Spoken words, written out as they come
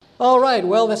All right,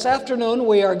 well, this afternoon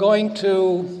we are going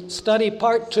to study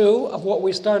part 2 of what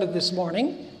we started this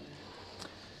morning.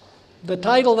 The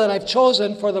title that I've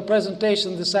chosen for the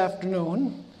presentation this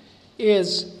afternoon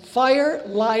is Fire,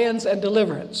 Lions, and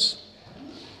Deliverance.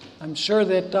 I'm sure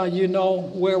that you know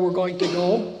where we're going to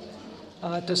go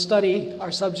to study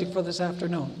our subject for this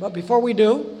afternoon. But before we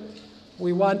do,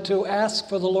 we want to ask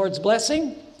for the Lord's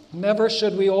blessing. Never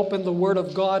should we open the Word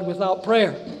of God without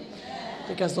prayer,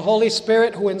 because the Holy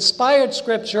Spirit who inspired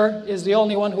Scripture is the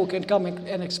only one who can come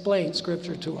and explain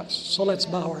Scripture to us. So let's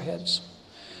bow our heads.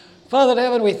 Father in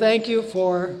heaven, we thank you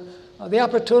for the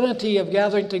opportunity of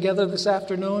gathering together this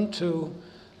afternoon to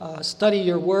study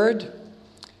your Word.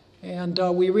 And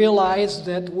we realize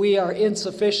that we are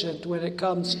insufficient when it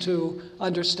comes to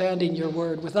understanding your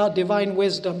Word. Without divine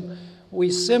wisdom,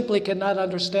 we simply cannot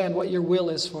understand what your will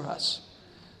is for us.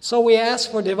 So we ask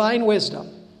for divine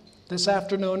wisdom this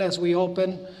afternoon as we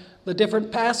open the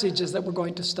different passages that we're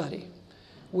going to study.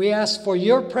 We ask for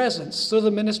your presence through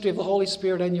the ministry of the Holy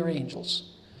Spirit and your angels.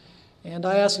 And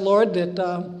I ask, Lord, that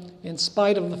in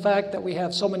spite of the fact that we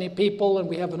have so many people and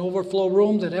we have an overflow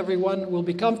room, that everyone will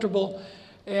be comfortable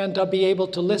and be able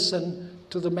to listen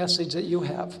to the message that you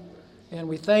have. And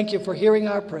we thank you for hearing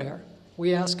our prayer.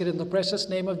 We ask it in the precious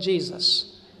name of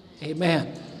Jesus.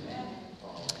 Amen.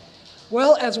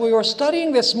 Well, as we were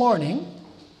studying this morning,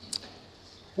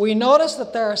 we noticed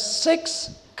that there are 6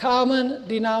 common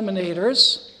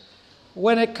denominators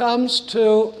when it comes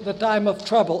to the time of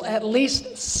trouble, at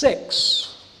least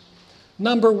 6.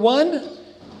 Number 1,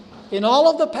 in all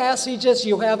of the passages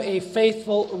you have a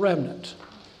faithful remnant.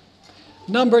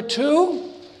 Number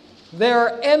 2, there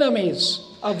are enemies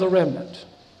of the remnant.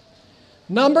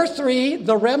 Number 3,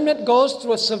 the remnant goes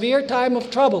through a severe time of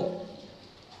trouble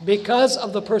because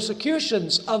of the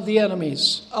persecutions of the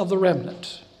enemies of the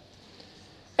remnant.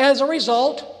 As a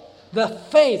result, the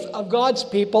faith of God's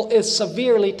people is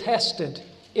severely tested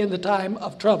in the time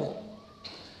of trouble.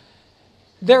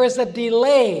 There is a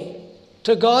delay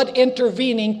to God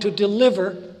intervening to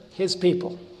deliver his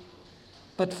people.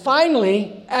 But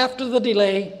finally, after the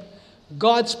delay,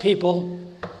 God's people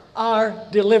are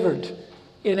delivered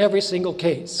in every single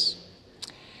case.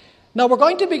 Now, we're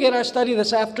going to begin our study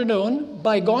this afternoon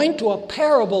by going to a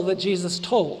parable that Jesus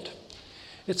told.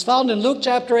 It's found in Luke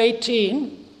chapter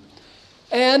 18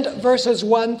 and verses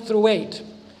 1 through 8.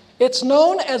 It's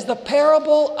known as the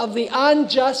parable of the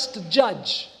unjust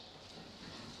judge.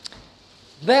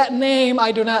 That name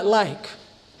I do not like.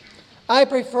 I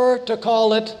prefer to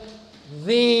call it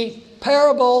the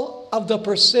parable of the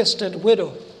persistent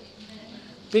widow,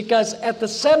 because at the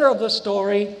center of the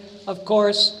story, of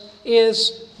course,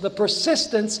 is the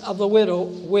persistence of the widow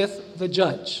with the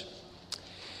judge.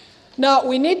 Now,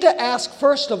 we need to ask,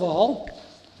 first of all,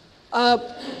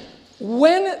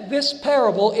 when this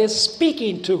parable is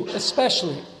speaking to,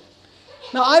 especially.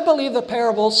 Now, I believe the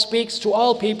parable speaks to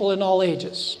all people in all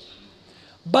ages,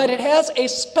 but it has a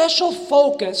special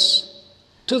focus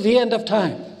to the end of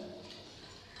time,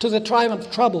 to the time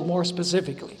of trouble more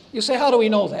specifically. You say, how do we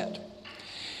know that?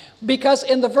 Because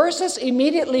in the verses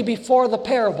immediately before the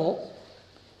parable,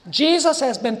 Jesus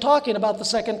has been talking about the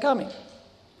second coming.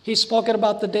 He's spoken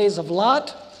about the days of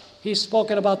Lot. He's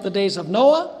spoken about the days of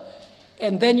Noah.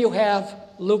 And then you have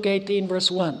Luke 18, verse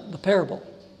 1, the parable.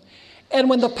 And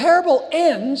when the parable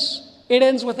ends, it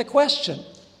ends with a question.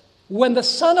 When the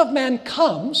Son of Man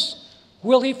comes,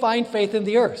 will he find faith in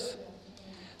the earth?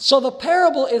 So the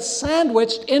parable is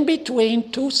sandwiched in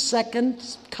between 2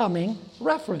 second coming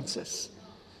references.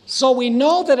 So we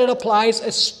know that it applies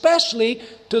especially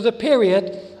to the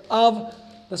period of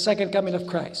the second coming of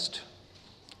Christ,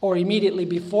 or immediately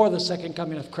before the second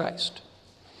coming of Christ.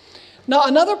 Now,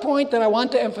 another point that I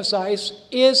want to emphasize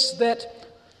is that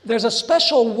there's a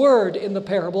special word in the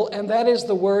parable, and that is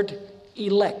the word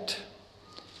elect.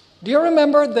 Do you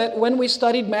remember that when we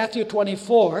studied Matthew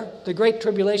 24, the Great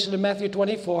Tribulation in Matthew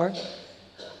 24,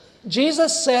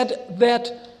 Jesus said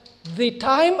that the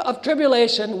time of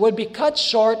tribulation would be cut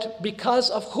short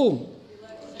because of whom?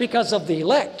 Because of the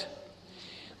elect.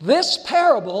 This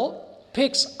parable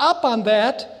picks up on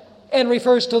that and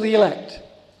refers to the elect.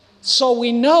 So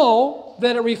we know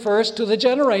that it refers to the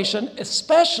generation,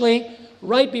 especially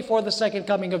right before the second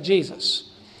coming of Jesus.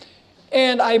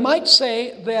 And I might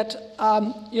say that,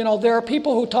 there are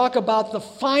people who talk about the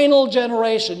final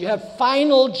generation. You have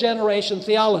final generation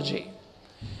theology.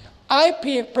 I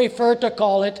prefer to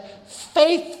call it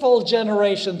faithful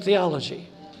generation theology,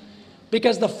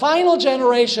 because the final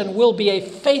generation will be a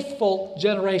faithful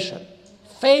generation,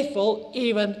 faithful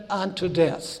even unto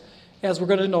death, as we're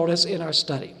going to notice in our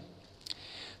study.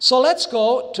 So let's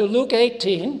go to Luke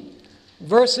 18,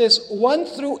 verses 1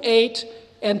 through 8,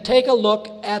 and take a look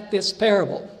at this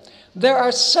parable. There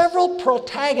are several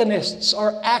protagonists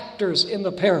or actors in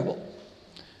the parable.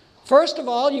 First of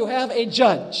all, you have a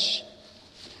judge.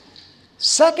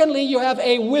 Secondly, you have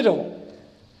a widow.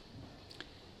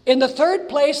 In the third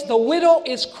place, the widow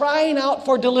is crying out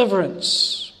for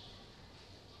deliverance.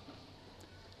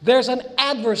 There's an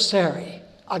adversary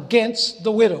against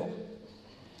the widow.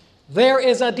 There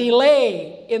is a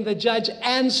delay in the judge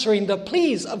answering the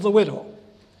pleas of the widow.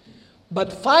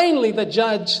 But finally, the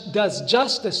judge does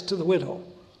justice to the widow,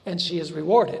 and she is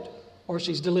rewarded, or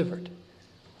she's delivered.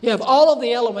 You have all of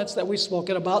the elements that we've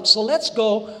spoken about. So let's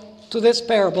go to this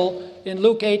parable in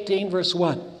Luke 18, verse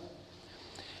 1.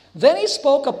 Then he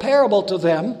spoke a parable to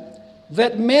them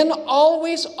that men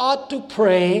always ought to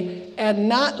pray and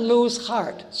not lose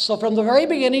heart. So from the very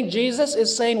beginning, Jesus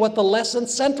is saying what the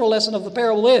central lesson of the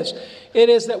parable is. It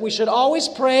is that we should always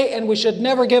pray and we should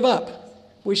never give up.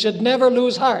 We should never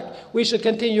lose heart. We should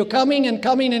continue coming and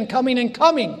coming and coming and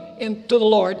coming into the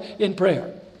Lord in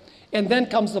prayer. And then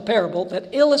comes the parable that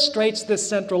illustrates this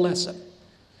central lesson,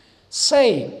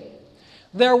 saying,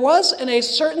 there was in a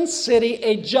certain city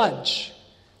a judge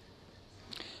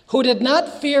who did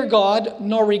not fear God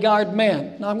nor regard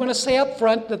man. Now I'm going to say up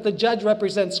front that the judge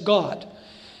represents God.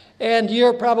 And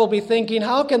you're probably thinking,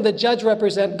 how can the judge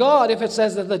represent God if it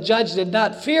says that the judge did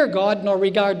not fear God nor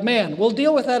regard man? We'll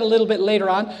deal with that a little bit later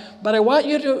on, but I want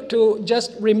you to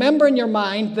just remember in your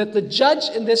mind that the judge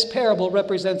in this parable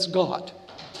represents God.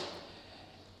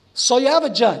 So you have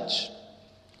a judge.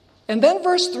 And then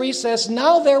verse 3 says,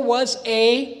 now there was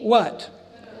a what?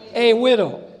 A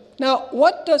widow. Now,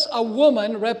 what does a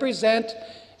woman represent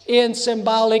in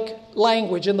symbolic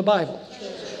language in the Bible?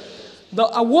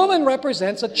 A woman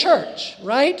represents a church,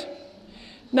 right?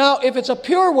 Now, if it's a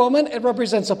pure woman, it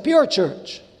represents a pure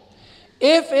church.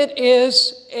 If it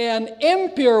is an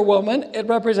impure woman, it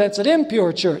represents an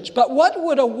impure church. But what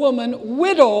would a woman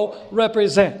widow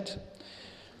represent?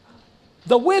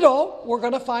 The widow, we're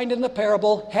going to find in the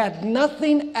parable, had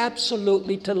nothing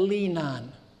absolutely to lean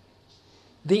on.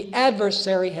 The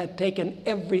adversary had taken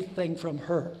everything from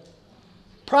her.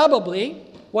 Probably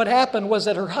what happened was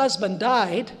that her husband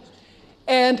died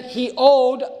and he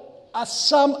owed a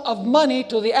sum of money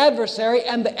to the adversary,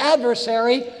 and the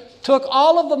adversary took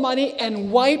all of the money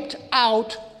and wiped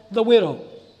out the widow.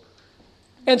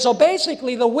 And so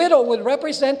basically the widow would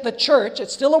represent the church,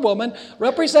 it's still a woman,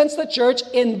 represents the church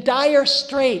in dire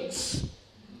straits.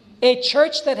 A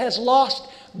church that has lost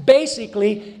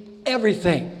basically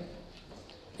everything.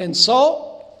 And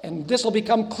so, and this will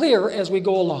become clear as we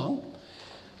go along,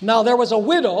 now there was a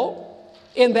widow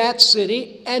in that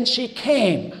city, and she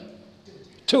came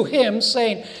to him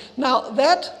saying, now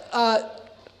that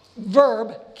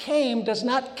verb, came, does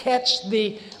not catch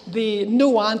the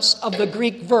nuance of the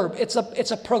Greek verb. It's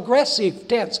a progressive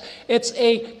tense. It's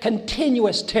a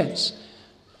continuous tense.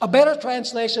 A better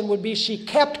translation would be she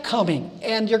kept coming.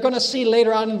 And you're going to see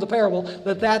later on in the parable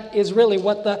that is really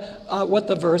what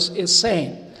the verse is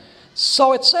saying.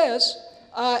 So it says,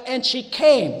 and she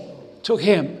came to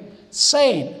him,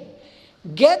 saying,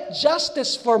 get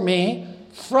justice for me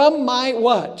from my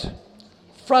what?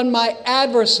 From my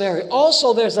adversary.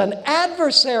 Also, there's an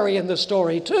adversary in the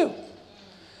story too.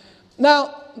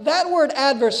 Now, that word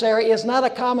adversary is not a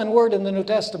common word in the New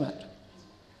Testament.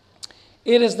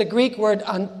 It is the Greek word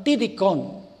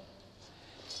antidikon.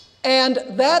 And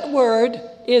that word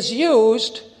is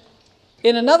used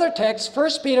in another text, 1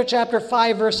 Peter chapter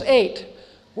 5, verse 8,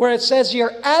 where it says,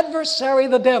 your adversary,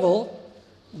 the devil,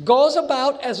 goes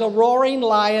about as a roaring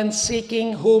lion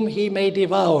seeking whom he may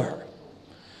devour.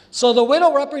 So the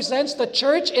widow represents the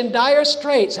church in dire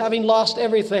straits, having lost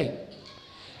everything.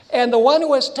 And the one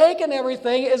who has taken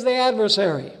everything is the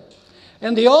adversary.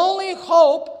 And the only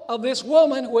hope of this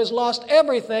woman who has lost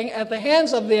everything at the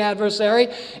hands of the adversary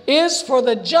is for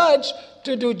the judge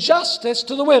to do justice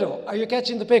to the widow. Are you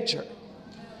catching the picture?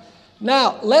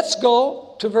 Now, let's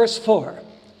go to verse 4.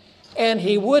 And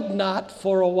he would not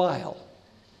for a while.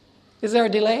 Is there a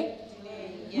delay?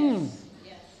 Yes.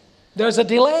 Yes. There's a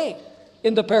delay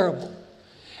in the parable.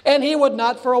 And he would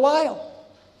not for a while.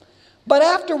 But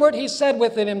afterward he said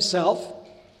within himself,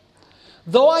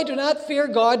 though I do not fear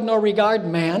God nor regard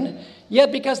man,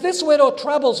 yet because this widow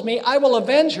troubles me, I will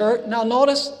avenge her. Now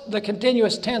notice the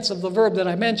continuous tense of the verb that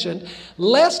I mentioned,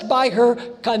 lest by her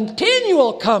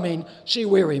continual coming she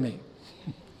weary me.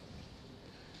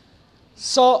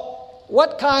 So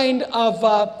what kind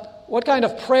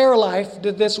of prayer life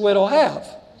did this widow have?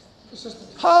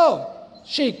 Oh,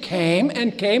 She came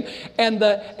and came, and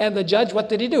the judge, what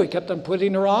did he do? He kept on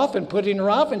putting her off,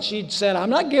 and she said, I'm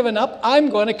not giving up. I'm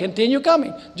going to continue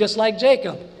coming, just like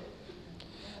Jacob.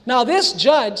 Now this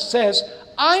judge says,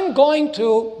 I'm going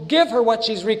to give her what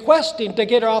she's requesting to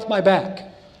get her off my back.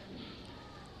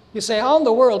 You say, how in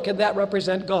the world can that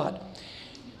represent God?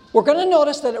 We're going to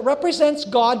notice that it represents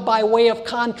God by way of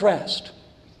contrast.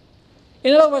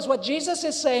 In other words, what Jesus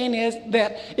is saying is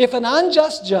that if an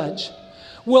unjust judge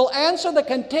will answer the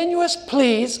continuous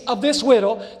pleas of this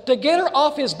widow to get her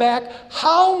off his back,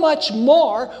 how much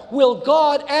more will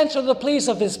God answer the pleas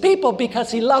of his people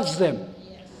because he loves them?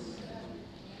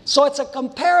 So it's a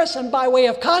comparison by way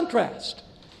of contrast.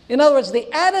 In other words,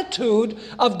 the attitude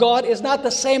of God is not the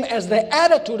same as the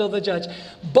attitude of the judge.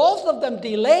 Both of them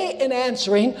delay in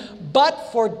answering,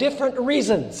 but for different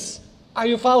reasons. Are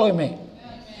you following me?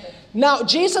 Now,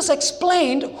 Jesus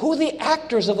explained who the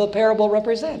actors of the parable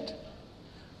represent.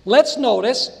 Let's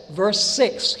notice verse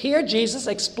 6. Here Jesus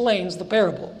explains the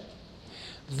parable.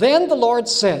 Then the Lord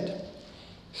said,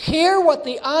 hear what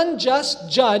the unjust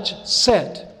judge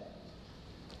said.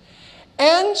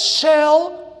 And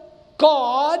shall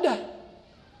God,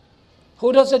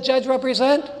 who does the judge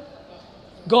represent?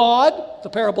 God, the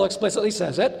parable explicitly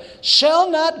says it. Shall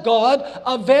not God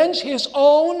avenge his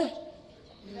own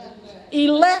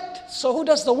elect? So who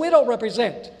does the widow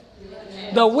represent?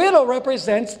 The widow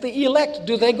represents the elect.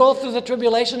 Do they go through the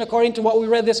tribulation according to what we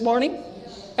read this morning?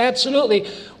 Absolutely.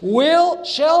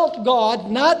 Shall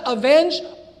God not avenge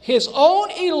his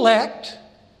own elect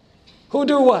who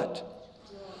do what?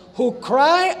 Who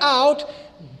cry out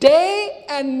day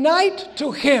and night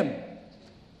to him.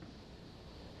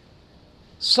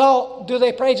 So, do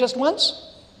they pray just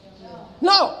once?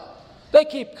 No. They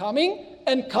keep coming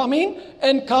and coming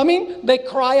and coming. They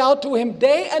cry out to him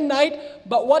day and night.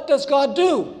 But what does God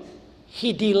do?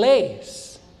 He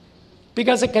delays.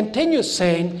 Because it continues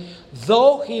saying,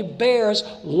 though he bears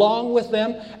long with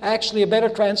them. Actually, a better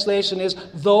translation is,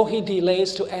 though he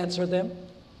delays to answer them.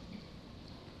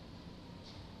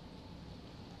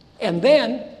 And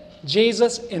then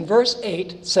Jesus in verse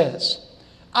 8 says,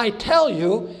 I tell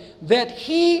you that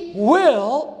he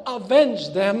will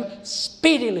avenge them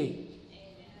speedily.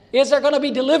 Is there going to be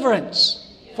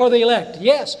deliverance for the elect?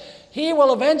 Yes, he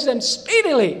will avenge them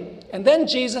speedily. And then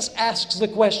Jesus asks the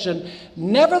question,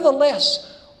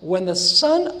 nevertheless, when the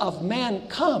Son of Man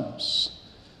comes,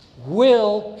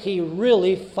 will he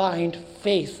really find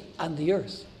faith on the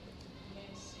earth?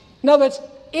 In other words,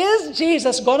 is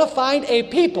Jesus going to find a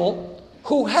people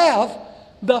who have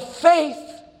the faith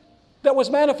that was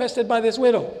manifested by this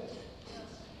widow?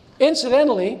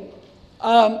 Incidentally,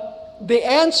 the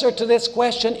answer to this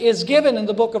question is given in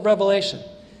the book of Revelation.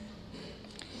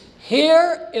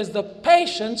 Here is the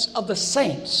patience of the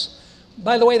saints.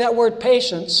 By the way, that word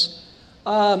patience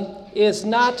is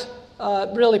not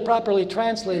really properly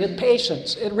translated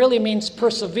patience. It really means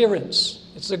perseverance.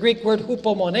 It's the Greek word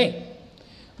hupomone.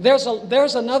 There's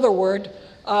another word,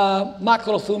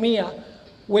 makrothumia,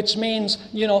 which means,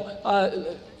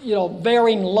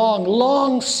 bearing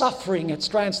long suffering. It's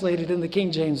translated in the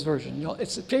King James Version.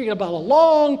 It's speaking about a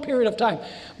long period of time.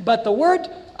 But the word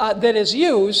that is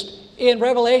used in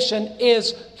Revelation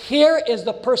is, here is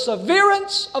the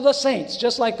perseverance of the saints,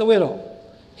 just like the widow.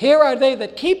 Here are they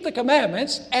that keep the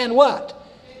commandments, and what?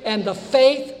 And the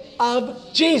faith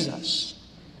of Jesus.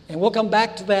 And we'll come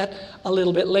back to that a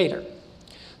little bit later.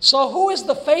 So who is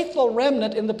the faithful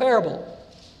remnant in the parable?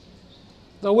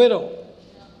 The widow.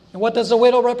 And what does the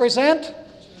widow represent?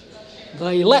 The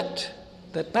elect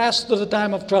that passed through the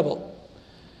time of trouble.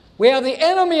 We have the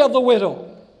enemy of the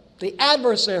widow, the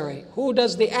adversary. Who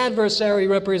does the adversary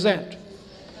represent?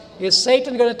 Is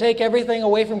Satan going to take everything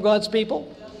away from God's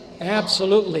people?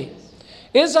 Absolutely.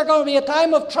 Is there going to be a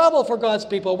time of trouble for God's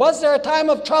people? Was there a time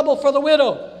of trouble for the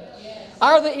widow?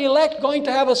 Are the elect going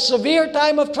to have a severe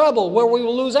time of trouble where we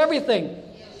will lose everything?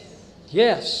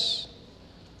 Yes.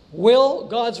 Will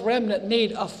God's remnant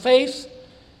need a faith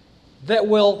that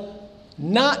will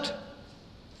not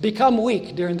become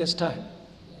weak during this time?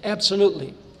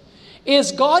 Absolutely.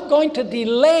 Is God going to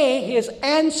delay his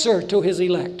answer to his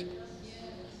elect?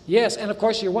 Yes, and of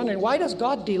course you're wondering, why does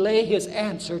God delay his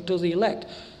answer to the elect?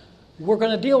 We're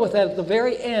going to deal with that at the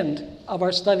very end of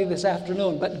our study this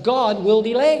afternoon. But God will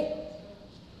delay.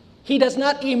 He does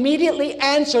not immediately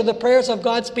answer the prayers of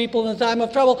God's people in the time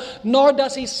of trouble, nor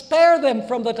does he spare them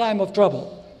from the time of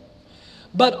trouble.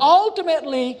 But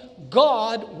ultimately,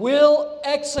 God will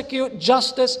execute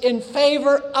justice in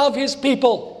favor of his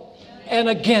people and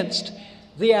against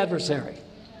the adversary.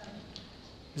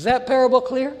 Is that parable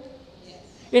clear?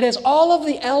 It has all of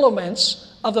the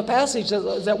elements of the passage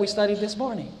that we studied this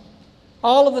morning.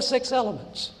 All of the 6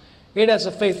 elements. It has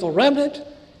a faithful remnant.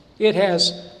 It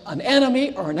has an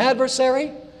enemy or an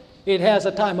adversary. It has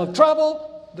a time of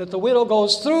trouble that the widow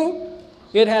goes through.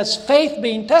 It has faith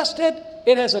being tested.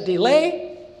 It has a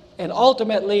delay. And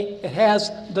ultimately, it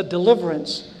has the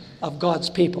deliverance of God's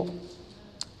people.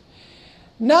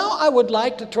 Now I would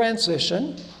like to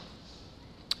transition,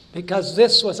 because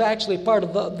this was actually part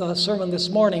of the sermon this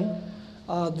morning,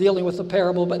 dealing with the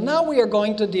parable, but now we are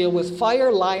going to deal with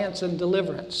fire, lions, and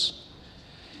deliverance.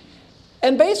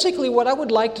 And basically what I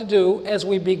would like to do as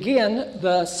we begin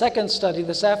the second study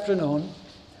this afternoon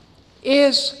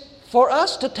is for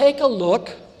us to take a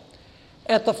look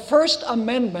at the First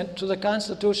Amendment to the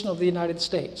Constitution of the United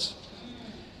States.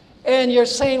 And you're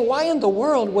saying, why in the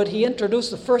world would he introduce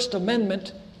the First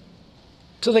Amendment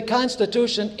to the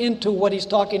Constitution into what he's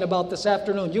talking about this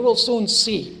afternoon? You will soon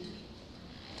see.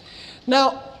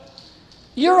 Now,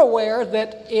 you're aware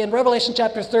that in Revelation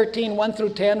chapter 13, 1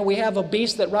 through 10, we have a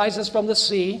beast that rises from the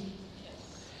sea.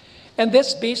 And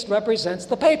this beast represents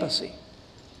the papacy.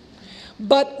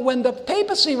 But when the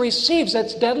papacy receives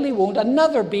its deadly wound,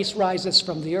 another beast rises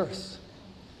from the earth.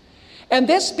 And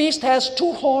this beast has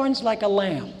 2 horns like a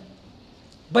lamb,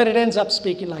 but it ends up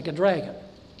speaking like a dragon.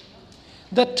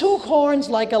 The 2 horns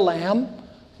like a lamb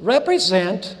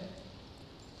represent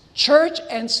church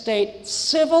and state,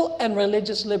 civil and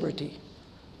religious liberty.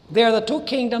 They are the 2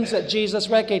 kingdoms that Jesus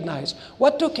recognized.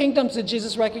 What 2 kingdoms did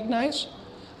Jesus recognize?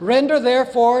 Render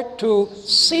therefore to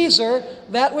Caesar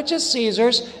that which is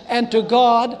Caesar's, and to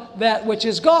God that which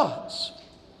is God's.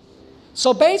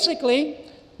 So basically,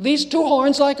 these 2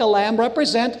 horns like a lamb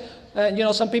represent,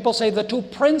 some people say, the 2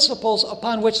 principles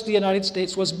upon which the United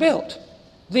States was built.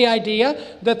 The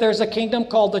idea that there's a kingdom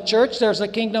called the church, there's a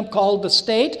kingdom called the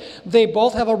state. They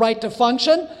both have a right to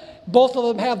function. Both of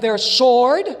them have their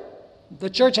sword. The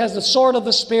church has the sword of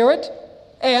the Spirit,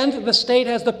 and the state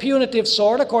has the punitive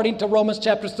sword, according to Romans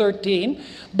chapter 13.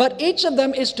 But each of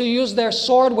them is to use their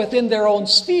sword within their own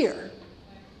sphere.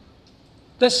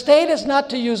 The state is not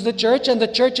to use the church, and the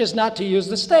church is not to use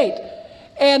the state.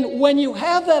 And when you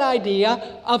have that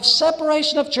idea of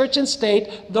separation of church and state,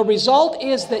 the result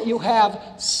is that you have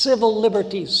civil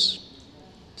liberties.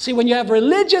 See, when you have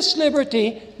religious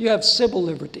liberty, you have civil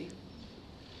liberty.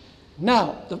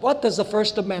 Now, what does the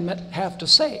First Amendment have to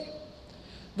say?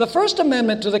 The First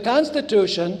Amendment to the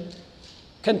Constitution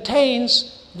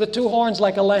contains the 2 horns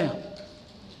like a lamb.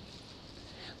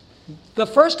 The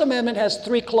First Amendment has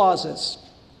 3 clauses.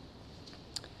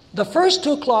 The first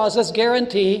 2 clauses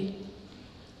guarantee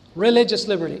religious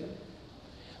liberty.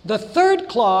 The 3rd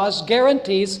clause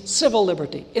guarantees civil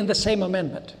liberty in the same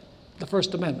amendment, the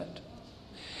First Amendment.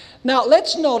 Now,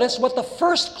 let's notice what the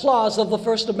first clause of the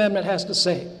First Amendment has to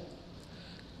say.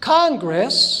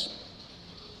 Congress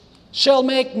shall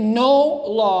make no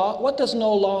law. What does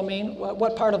no law mean?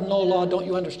 What part of no law don't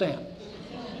you understand?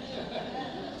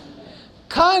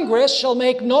 Congress shall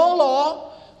make no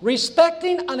law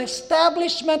respecting an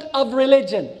establishment of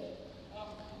religion.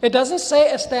 It doesn't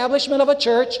say establishment of a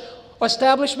church or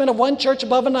establishment of one church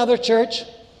above another church.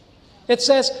 It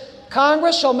says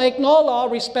Congress shall make no law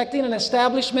respecting an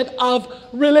establishment of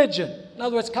religion. In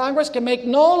other words, Congress can make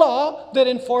no law that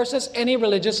enforces any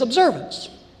religious observance.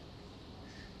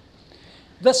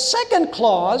 The second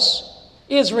clause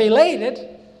is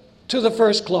related to the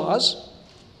first clause.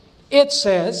 It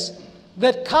says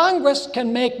that Congress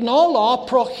can make no law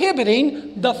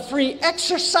prohibiting the free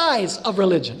exercise of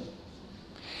religion.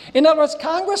 In other words,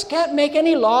 Congress can't make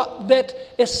any law that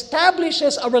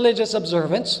establishes a religious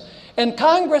observance, and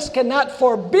Congress cannot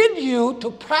forbid you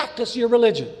to practice your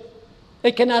religion.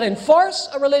 It cannot enforce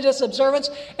a religious observance,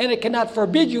 and it cannot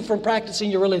forbid you from practicing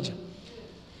your religion.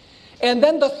 And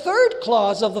then the 3rd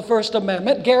clause of the First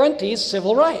Amendment guarantees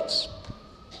civil rights.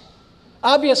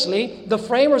 Obviously, the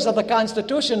framers of the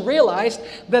Constitution realized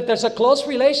that there's a close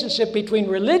relationship between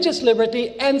religious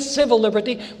liberty and civil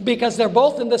liberty because they're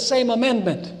both in the same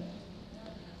amendment.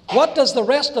 What does the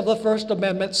rest of the First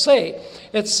Amendment say?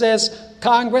 It says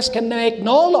Congress can make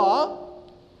no law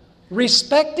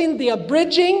respecting the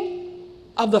abridging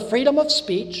of the freedom of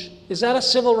speech. Is that a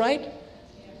civil right?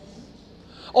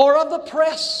 Or of the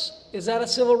press. Is that a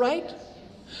civil right?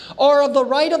 Or of the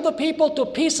right of the people to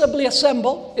peaceably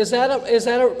assemble. Is that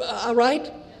a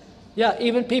right? Yeah,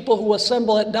 even people who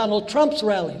assemble at Donald Trump's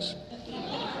rallies.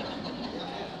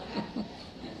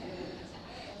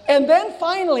 And then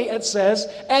finally it says,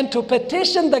 and to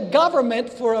petition the government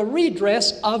for a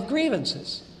redress of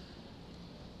grievances.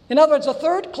 In other words, the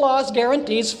 3rd clause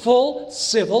guarantees full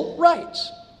civil rights.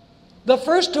 The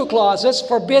first 2 clauses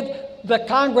forbid the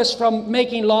Congress from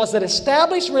making laws that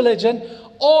establish religion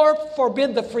or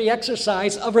forbid the free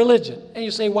exercise of religion. And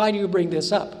you say, why do you bring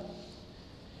this up?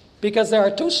 Because there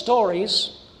are two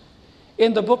stories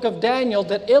in the book of Daniel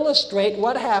that illustrate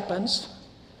what happens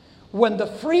when the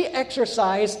free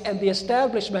exercise and the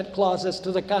establishment clauses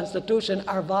to the Constitution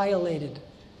are violated.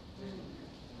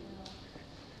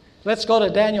 Let's go to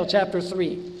Daniel chapter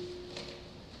 3.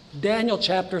 Daniel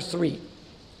chapter 3.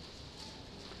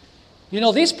 You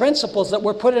know, these principles that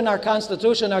were put in our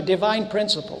Constitution are divine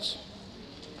principles.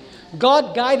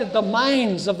 God guided the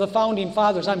minds of the founding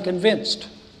fathers, I'm convinced.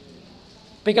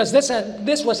 Because this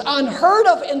was unheard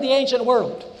of in the ancient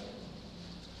world.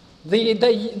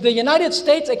 The United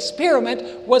States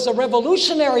experiment was a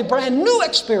revolutionary, brand new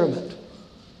experiment.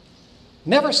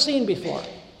 Never seen before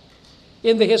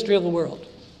in the history of the world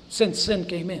since sin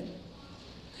came in.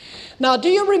 Now, do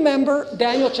you remember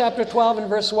Daniel chapter 12 and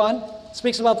verse 1? It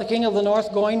speaks about the king of the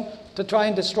north going to try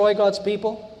and destroy God's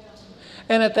people.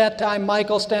 And at that time,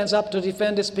 Michael stands up to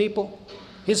defend his people.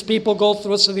 His people go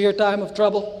through a severe time of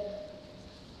trouble.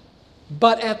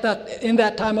 But in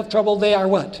that time of trouble, they are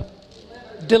what?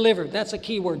 Delivered. That's a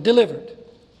key word, delivered.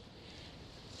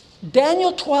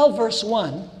 Daniel 12 verse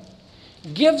 1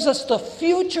 gives us the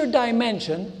future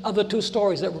dimension of the two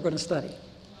stories that we're going to study.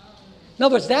 In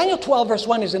other words, Daniel 12 verse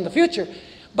 1 is in the future,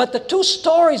 but the two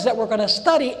stories that we're going to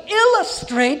study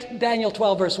illustrate Daniel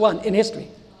 12 verse 1 in history.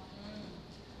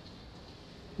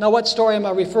 Now, what story am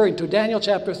I referring to? Daniel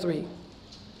chapter 3.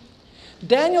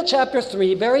 Daniel chapter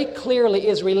 3 very clearly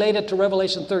is related to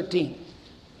Revelation 13.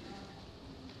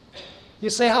 You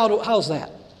say, how's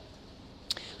that?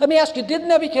 Let me ask you, did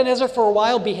Nebuchadnezzar for a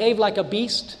while behave like a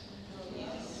beast?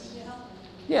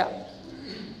 Yeah.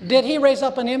 Did he raise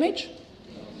up an image?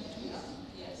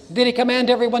 Did he command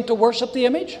everyone to worship the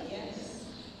image?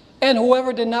 And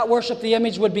whoever did not worship the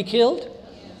image would be killed?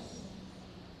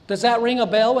 Does that ring a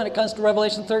bell when it comes to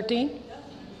Revelation 13?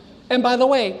 And by the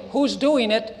way, who's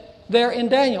doing it there in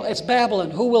Daniel? It's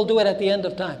Babylon. Who will do it at the end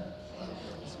of time?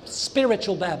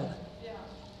 Spiritual Babylon.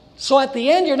 So at the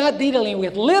end, you're not dealing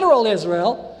with literal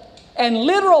Israel and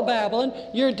literal Babylon.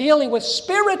 You're dealing with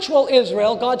spiritual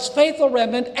Israel, God's faithful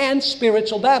remnant, and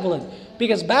spiritual Babylon.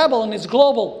 Because Babylon is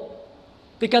global.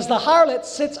 Because the harlot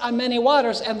sits on many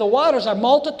waters, and the waters are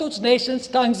multitudes, nations,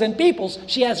 tongues, and peoples.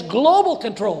 She has global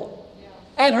control.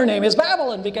 And her name is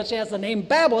Babylon, because she has the name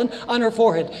Babylon on her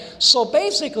forehead. So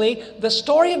basically, the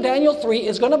story of Daniel 3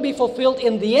 is going to be fulfilled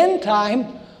in the end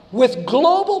time with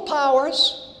global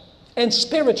powers and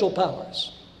spiritual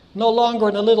powers. No longer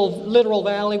in a little literal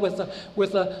valley with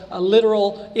a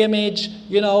literal image,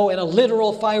 and a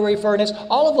literal fiery furnace.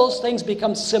 All of those things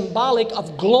become symbolic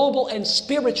of global and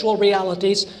spiritual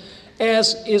realities,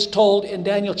 as is told in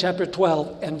Daniel chapter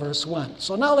 12 and verse 1.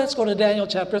 So now let's go to Daniel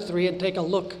chapter 3 and take a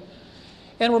look.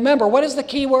 And remember, what is the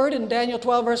key word in Daniel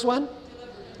 12 verse 1?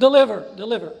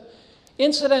 Deliver.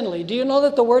 Incidentally, do you know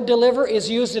that the word deliver is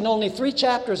used in only 3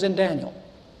 chapters in Daniel?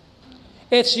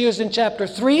 It's used in chapter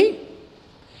 3,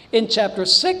 in chapter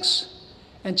 6,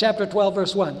 and chapter 12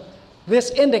 verse 1.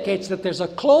 This indicates that there's a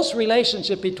close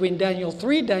relationship between Daniel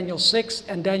 3, Daniel 6,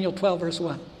 and Daniel 12 verse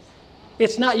 1.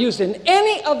 It's not used in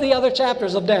any of the other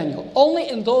chapters of Daniel, only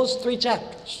in those 3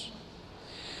 chapters.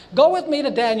 Go with me to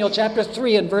Daniel chapter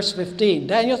 3 and verse 15.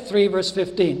 Daniel 3 verse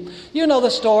 15. You know the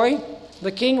story.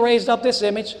 The king raised up this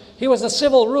image. He was a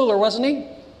civil ruler, wasn't he?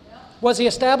 Was he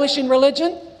establishing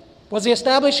religion? Was he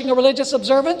establishing a religious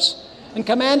observance and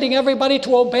commanding everybody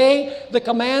to obey the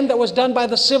command that was done by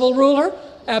the civil ruler?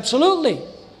 Absolutely.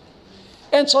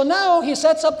 And so now he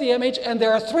sets up the image, and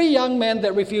there are 3 young men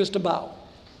that refuse to bow.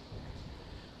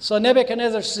 So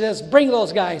Nebuchadnezzar says, bring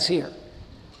those guys here.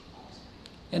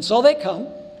 And so they come.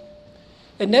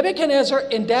 And Nebuchadnezzar,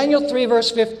 in Daniel 3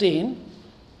 verse 15,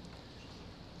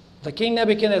 the king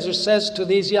Nebuchadnezzar says to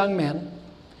these young men,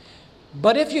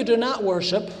 but if you do not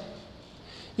worship,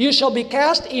 you shall be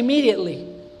cast immediately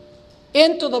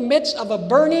into the midst of a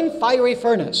burning fiery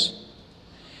furnace.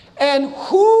 And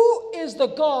who is the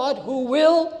God who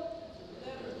will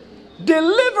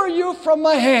deliver you from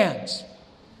my hands?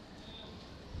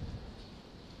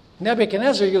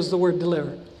 Nebuchadnezzar used the word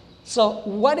deliver. So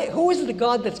who is the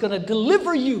God that's going to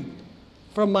deliver you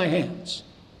from my hands?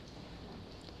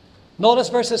 Notice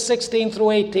verses 16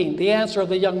 through 18, the answer of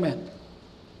the young men.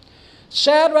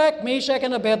 Shadrach, Meshach,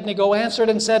 and Abednego answered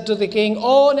and said to the king,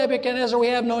 O Nebuchadnezzar, we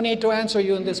have no need to answer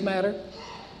you in this matter.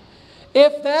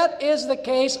 If that is the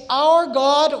case, our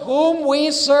God whom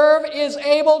we serve is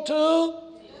able to,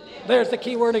 there's the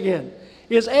key word again,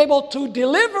 is able to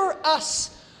deliver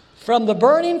us from the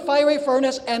burning fiery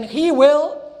furnace, and he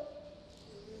will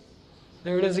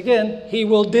There it is again. He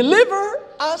will deliver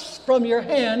us from your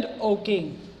hand, O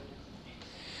king.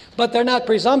 But they're not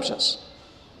presumptuous.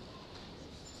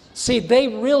 See, they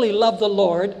really love the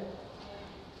Lord,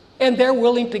 and they're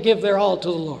willing to give their all to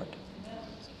the Lord.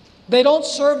 They don't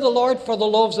serve the Lord for the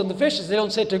loaves and the fishes. They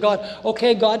don't say to God,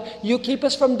 okay, God, you keep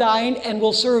us from dying and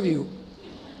we'll serve you.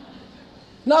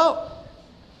 No.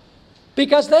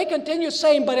 Because they continue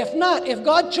saying, but if not, if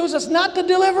God chooses not to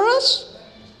deliver us,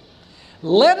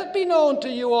 let it be known to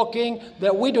you, O king,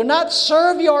 that we do not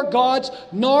serve your gods,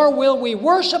 nor will we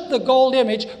worship the gold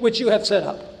image which you have set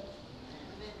up.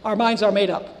 Our minds are made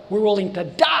up. We're willing to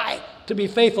die to be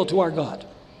faithful to our God.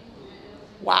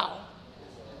 Wow.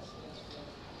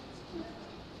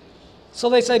 So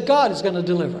they said, God is going to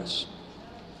deliver us.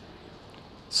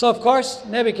 So, of course,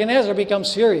 Nebuchadnezzar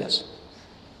becomes furious.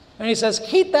 And he says,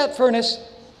 heat that furnace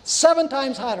 7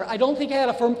 times hotter. I don't think he had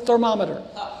a thermometer.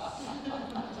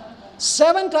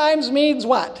 7 times means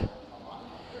what?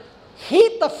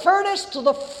 Heat the furnace to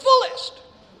the fullest.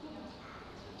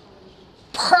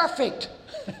 Perfect.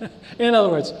 In other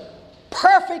words,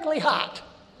 perfectly hot.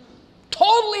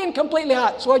 Totally and completely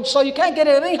hot. So you can't get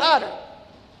it any hotter.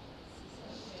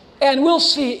 And we'll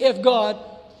see if God,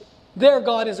 their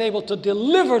God, is able to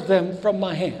deliver them from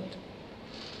my hand.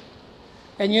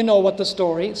 And you know what the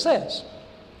story says.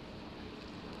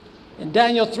 In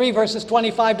Daniel 3, verses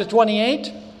 25 to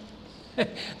 28,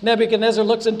 Nebuchadnezzar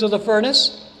looks into the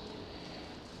furnace,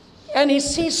 and he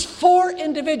sees 4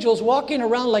 individuals walking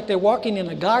around like they're walking in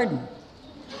a garden.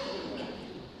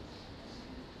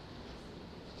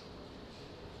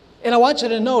 And I want you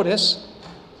to notice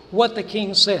what the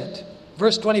king said.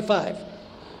 Verse 25.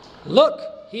 Look,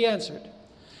 he answered,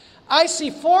 I see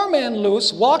 4 men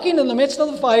loose, walking in the midst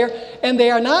of the fire, and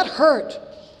they are not hurt.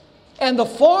 And the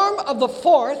form of the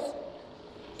 4th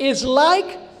is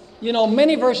like,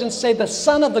 many versions say the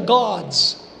son of the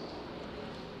gods.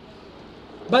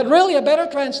 But really a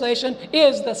better translation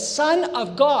is the Son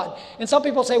of God. And some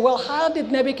people say, well, how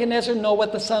did Nebuchadnezzar know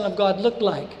what the Son of God looked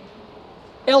like?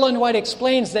 Ellen White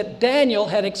explains that Daniel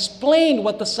had explained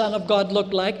what the Son of God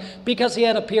looked like because he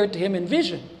had appeared to him in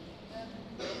vision.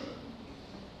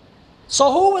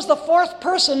 So who was the 4th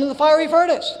person in the fiery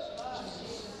furnace?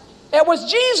 It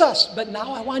was Jesus. But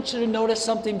now I want you to notice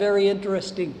something very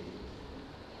interesting.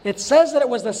 It says that it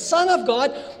was the Son of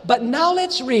God, but now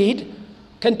let's read,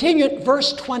 continue at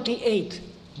verse 28.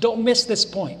 Don't miss this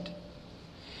point.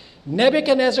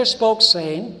 Nebuchadnezzar spoke,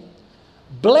 saying,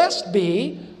 Blessed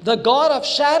be the God of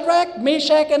Shadrach,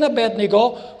 Meshach, and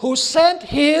Abednego, who sent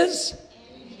his...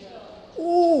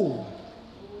 Ooh.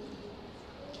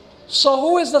 So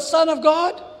who is the Son of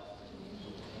God?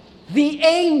 The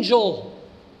angel.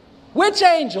 Which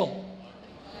angel?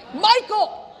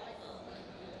 Michael.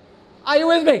 Are you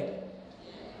with me?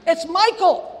 It's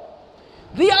Michael,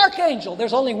 the archangel.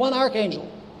 There's only one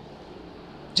archangel,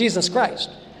 Jesus Christ.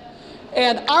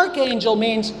 And archangel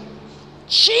means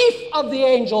chief of the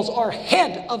angels or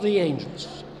head of the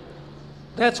angels.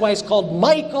 That's why it's called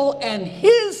Michael, and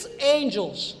his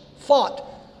angels fought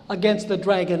against the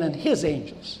dragon and his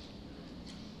angels.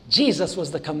 Jesus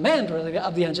was the commander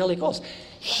of the angelic host.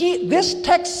 This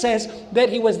text says that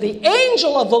he was the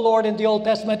angel of the Lord in the Old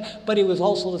Testament, but he was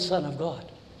also the Son of God.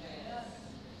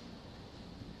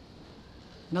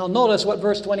 Now notice what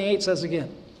verse 28 says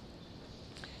again.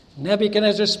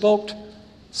 Nebuchadnezzar spoke,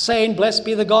 saying, Blessed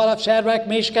be the God of Shadrach,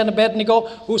 Meshach, and Abednego,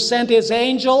 who sent his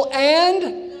angel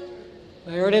and,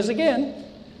 there it is again,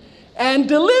 and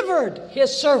delivered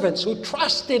his servants who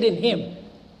trusted in him.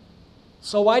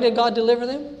 So why did God deliver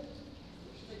them?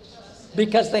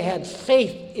 Because they had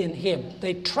faith in him.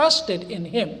 They trusted in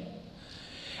him.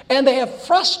 And they have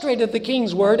frustrated the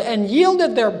king's word and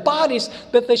yielded their bodies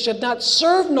that they should not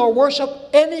serve nor worship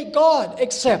any god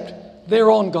except their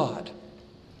own God.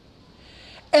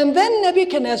 And then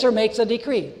Nebuchadnezzar makes a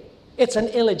decree. It's an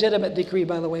illegitimate decree,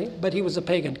 by the way, but he was a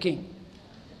pagan king.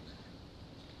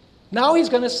 Now he's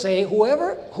going to say,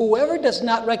 whoever does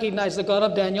not recognize the God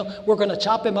of Daniel, we're going to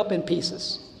chop him up in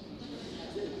pieces.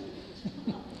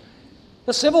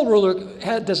 The civil ruler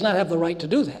does not have the right to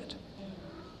do that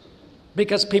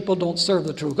because people don't serve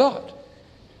the true God.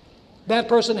 That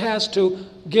person has to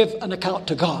give an account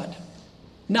to God,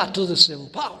 not to the civil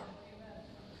power.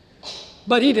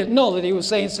 But he didn't know that he was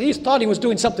saying, he thought he was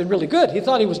doing something really good. He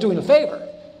thought he was doing a favor.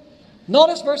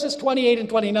 Notice verses 28 and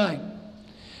 29.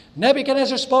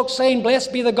 Nebuchadnezzar spoke, saying,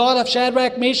 Blessed be the God of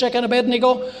Shadrach, Meshach, and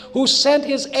Abednego, who sent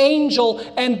his angel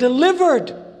and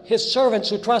delivered his servants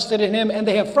who trusted in him, and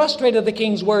they have frustrated the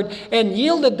king's word and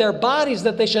yielded their bodies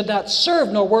that they should not serve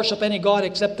nor worship any god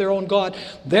except their own God.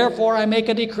 Therefore I make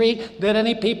a decree that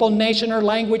any people, nation, or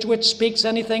language which speaks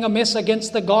anything amiss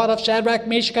against the God of Shadrach,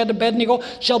 Meshach, and Abednego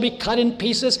shall be cut in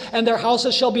pieces, and their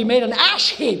houses shall be made an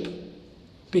ash heap,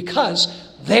 because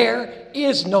there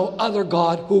is no other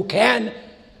God who can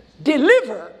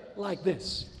deliver like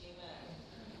this.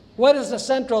 What is the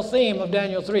central theme of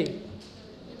Daniel 3?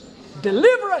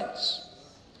 Deliverance.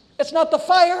 It's not the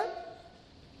fire.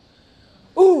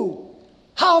 Ooh,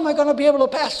 how am I going to be able to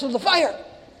pass through the fire?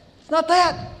 It's not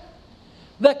that.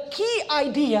 The key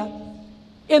idea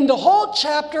in the whole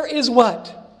chapter is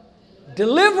what?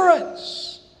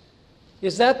 Deliverance.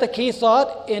 Is that the key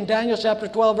thought in Daniel chapter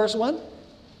 12, verse 1?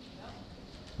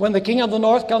 When the king of the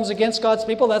north comes against God's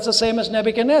people, that's the same as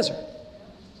Nebuchadnezzar.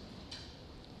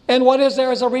 And what is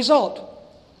there as a result?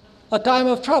 A time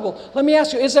of trouble. Let me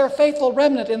ask you, is there a faithful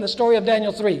remnant in the story of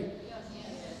Daniel 3? Yes.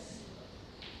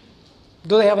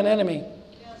 Do they have an enemy?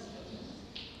 Yes.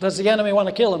 Does the enemy want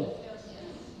to kill them? Yes.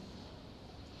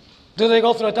 Do they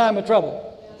go through a time of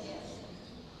trouble? Yes.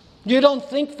 You don't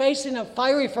think facing a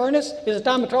fiery furnace is a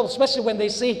time of trouble, especially when they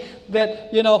see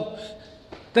that,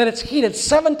 that it's heated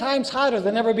 7 times hotter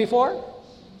than ever before?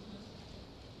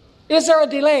 Is there a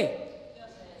delay?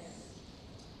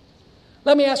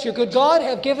 Let me ask you, could God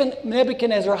have given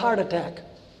Nebuchadnezzar a heart attack?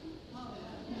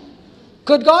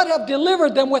 Could God have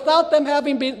delivered them without them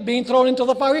having been thrown into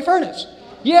the fiery furnace?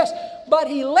 Yes, but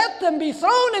he let them be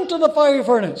thrown into the fiery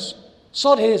furnace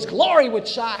so that his glory would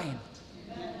shine.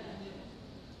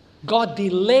 God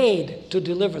delayed to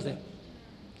deliver them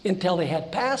until they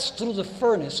had passed through the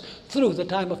furnace, through the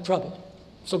time of trouble.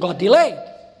 So God delayed.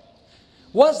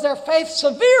 Was their faith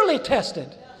severely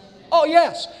tested? Oh,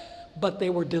 yes. But they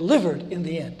were delivered in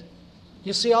the end.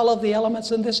 You see all of the elements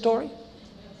in this story?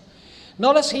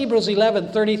 Notice Hebrews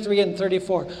 11, 33 and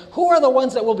 34. Who are the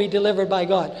ones that will be delivered by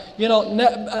God?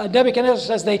 Nebuchadnezzar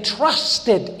says they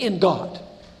trusted in God.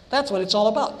 That's what it's all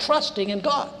about, trusting in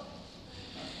God.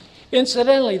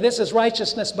 Incidentally, this is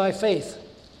righteousness by faith.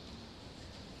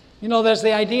 There's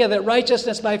the idea that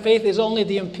righteousness by faith is only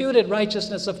the imputed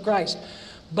righteousness of Christ.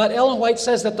 But Ellen White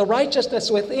says that the righteousness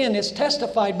within is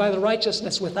testified by the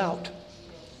righteousness without.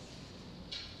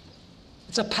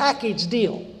 It's a package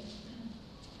deal.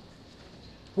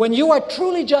 When you are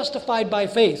truly justified by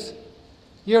faith,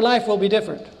 your life will be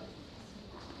different.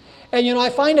 And I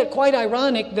find it quite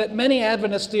ironic that many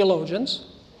Adventist theologians,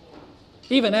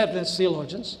 even Adventist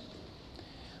theologians,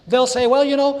 they'll say,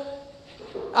 well,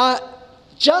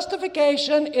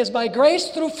 justification is by grace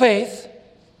through faith,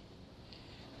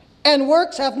 and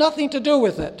works have nothing to do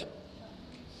with it.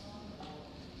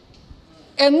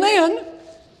 And then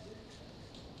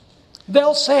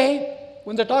they'll say,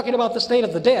 when they're talking about the state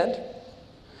of the dead,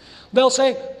 they'll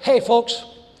say, hey folks,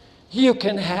 you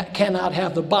cannot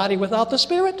have the body without the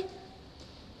spirit.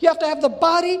 You have to have the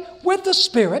body with the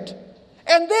spirit,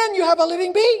 and then you have a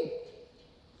living being.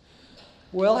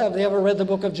 Well, have they ever read the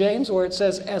book of James where it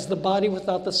says, as the body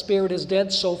without the spirit is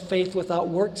dead, so faith without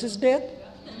works is dead?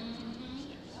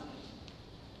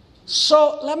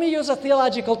 So let me use a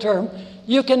theological term.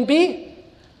 You can be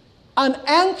an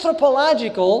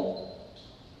anthropological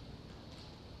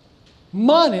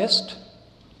monist,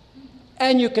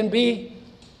 and you can be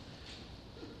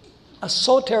a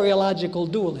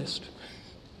soteriological dualist.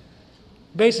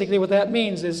 Basically what that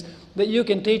means is that you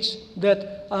can teach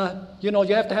that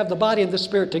you have to have the body and the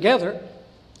spirit together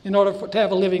in order to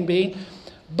have a living being,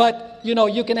 but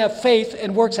you can have faith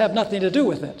and works have nothing to do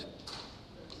with it.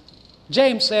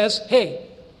 James says, hey,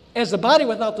 as the body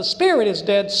without the spirit is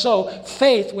dead, so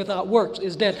faith without works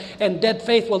is dead. And dead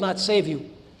faith will not save you.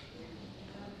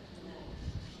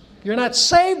 You're not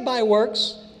saved by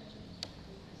works,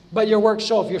 but your works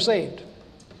show if you're saved.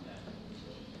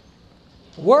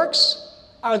 Works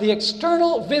are the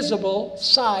external, visible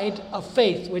side of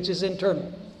faith, which is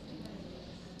internal.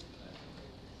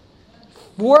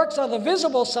 Works are the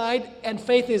visible side, and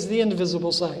faith is the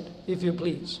invisible side, if you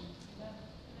please.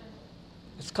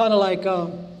 It's kind of like,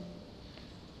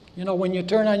 when you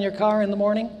turn on your car in the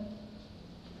morning,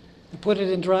 you put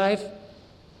it in drive,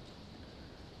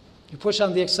 you push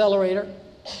on the accelerator.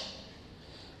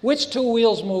 Which 2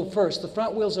 wheels move first, the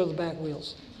front wheels or the back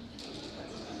wheels?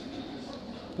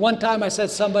 One time I said,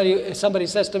 somebody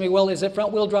says to me, well, is it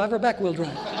front wheel drive or back wheel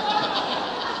drive?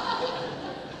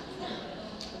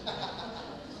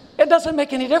 It doesn't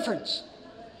make any difference.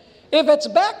 If it's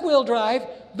back wheel drive,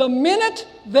 the minute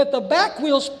that the back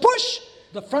wheels push,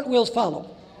 the front wheels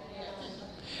follow.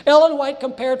 Ellen White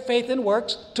compared faith and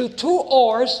works to 2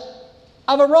 oars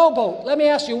of a rowboat. Let me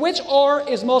ask you, which oar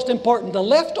is most important, the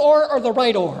left oar or the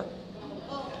right oar?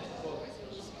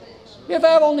 If I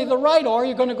have only the right oar,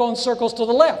 you're going to go in circles to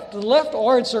the left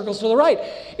oar in circles to the right.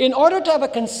 In order to have a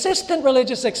consistent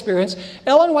religious experience,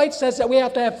 Ellen White says that we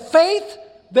have to have faith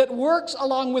that works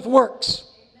along with works,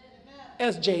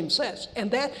 as James says.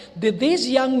 And that, did these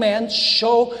young men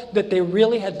show that they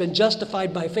really had been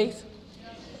justified by faith?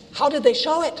 How did they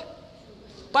show it?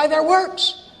 By their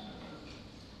works.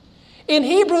 In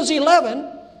Hebrews 11,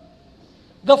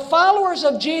 the followers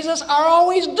of Jesus are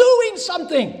always doing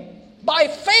something. By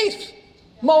faith,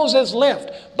 Moses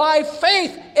lived. By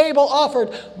faith, Abel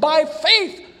offered. By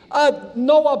faith,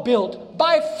 Noah built.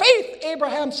 By faith,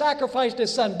 Abraham sacrificed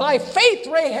his son. By faith,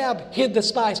 Rahab hid the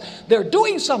spies. They're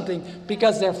doing something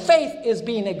because their faith is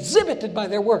being exhibited by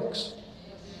their works.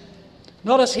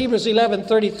 Notice Hebrews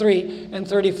 11:33 and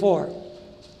 34.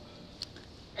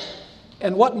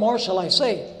 And what more shall I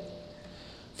say?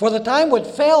 For the time would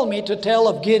fail me to tell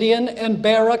of Gideon and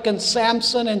Barak and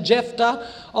Samson and Jephthah,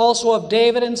 also of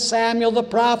David and Samuel the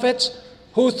prophets,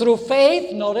 who through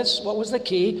faith, notice what was the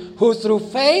key, who through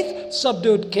faith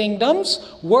subdued kingdoms,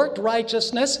 worked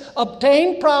righteousness,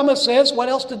 obtained promises. What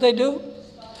else did they do?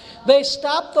 They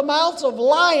stopped the mouths of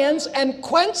lions and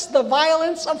quenched the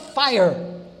violence of fire.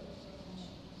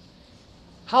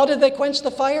 How did they quench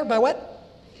the fire? By what?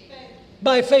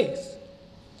 By faith.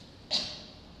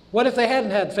 What if they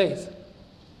hadn't had faith?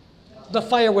 The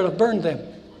fire would have burned them.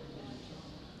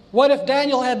 What if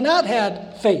Daniel had not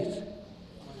had faith?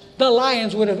 The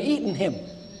lions would have eaten him.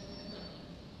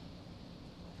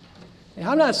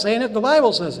 I'm not saying it, the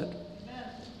Bible says it.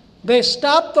 They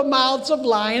stopped the mouths of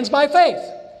lions by faith.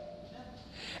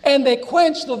 And they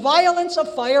quenched the violence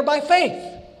of fire by faith.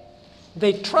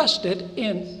 They trusted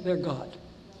in their God.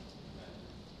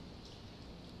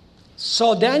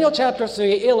 So Daniel chapter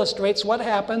 3 illustrates what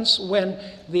happens when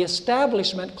the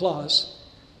establishment clause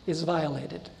is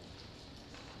violated.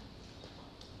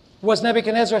 Was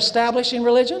Nebuchadnezzar establishing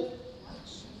religion?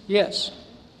 Yes.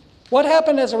 What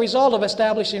happened as a result of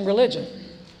establishing religion?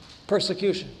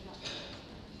 Persecution.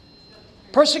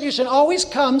 Persecution always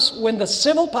comes when the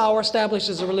civil power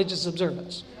establishes a religious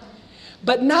observance.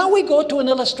 But now we go to an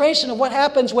illustration of what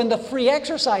happens when the free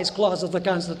exercise clause of the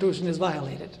Constitution is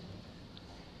violated.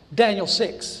 Daniel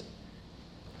 6.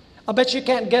 I bet you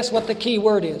can't guess what the key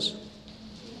word is.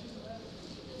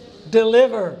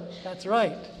 Deliver. That's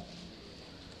right.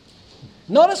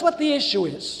 Notice what the issue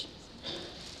is.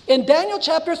 In Daniel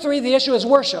chapter 3, the issue is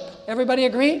worship. Everybody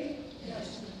agree?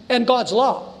 Yes. And God's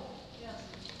law. Yes.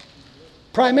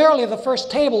 Primarily the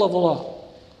first table of the law.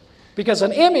 Because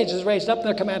an image is raised up and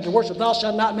they're commanded to worship. Thou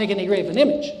shalt not make any graven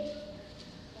image.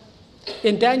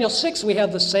 In Daniel 6, we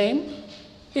have the same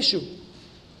issue.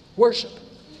 Worship.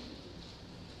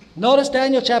 Notice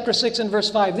Daniel chapter 6 and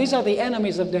verse 5. These are the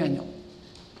enemies of Daniel.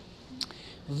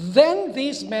 Then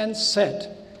these men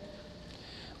said,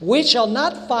 we shall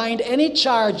not find any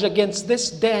charge against this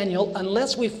Daniel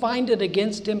unless we find it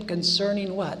against him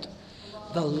concerning what?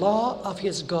 The law of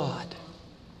his God.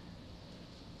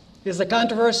 Is the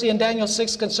controversy in Daniel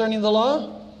 6 concerning the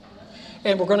law?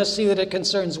 And we're going to see that it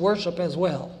concerns worship as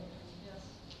well.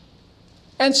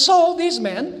 And so these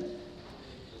men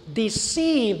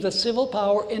deceive the civil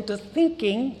power into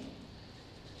thinking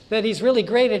that he's really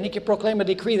great and he can proclaim a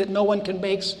decree that no one can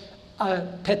make a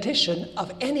petition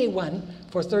of anyone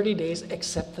for 30 days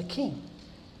except the king.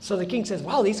 So the king says,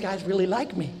 wow, these guys really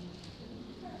like me.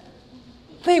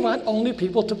 They want only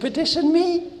people to petition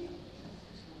me.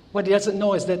 What he doesn't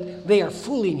know is that they are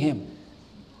fooling him.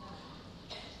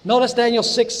 Notice Daniel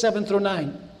 6, 7 through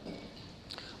 9.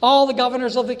 All the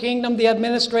governors of the kingdom, the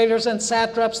administrators and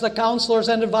satraps, the counselors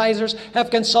and advisors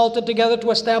have consulted together to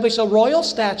establish a royal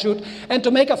statute and to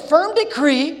make a firm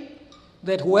decree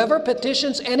that whoever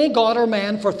petitions any god or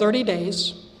man for 30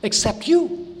 days, except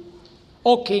you,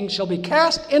 O king, shall be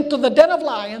cast into the den of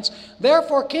lions.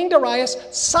 Therefore King Darius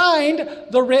signed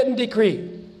the written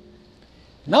decree.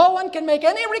 No one can make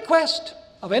any request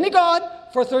of any god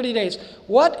for 30 days.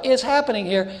 What is happening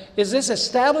here? Is this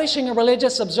establishing a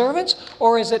religious observance,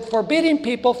 or is it forbidding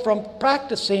people from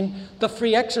practicing the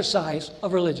free exercise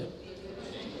of religion?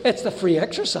 It's the free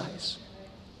exercise.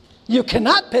 You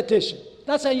cannot petition.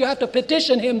 Not saying you have to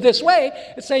petition him this way.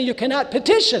 It's saying you cannot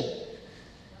petition.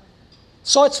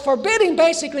 So it's forbidding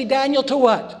basically Daniel to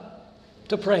what?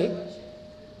 To pray.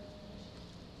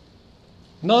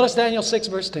 Notice Daniel 6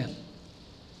 verse 10.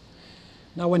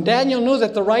 Now when Daniel knew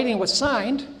that the writing was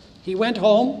signed, he went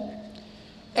home,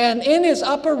 and in his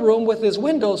upper room with his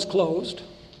windows closed,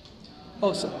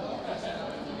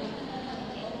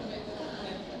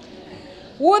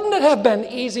 Wouldn't it have been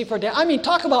easy for Daniel? I mean,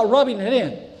 talk about rubbing it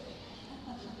in.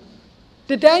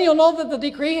 Did Daniel know that the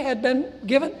decree had been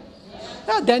given?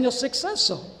 Yeah, Daniel 6 says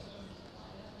so.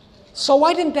 So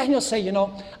why didn't Daniel say,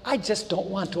 I just don't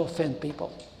want to offend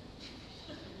people.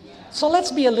 So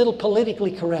let's be a little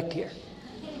politically correct here.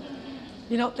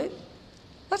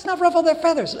 Let's not ruffle their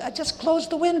feathers. Just close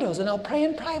the windows and I'll pray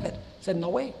in private. He said, no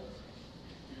way.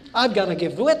 I've got to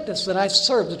give witness that I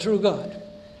serve the true God.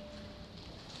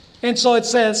 And so it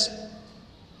says,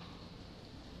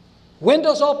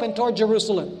 windows open toward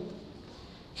Jerusalem.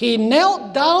 He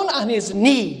knelt down on his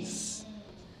knees.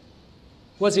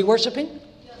 Was he worshiping?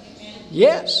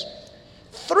 Yes.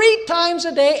 3 times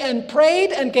a day and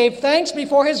prayed and gave thanks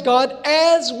before his God,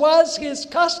 as was his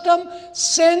custom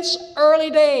since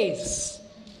early days.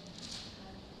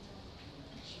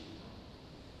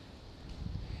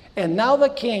 And now the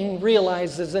king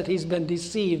realizes that he's been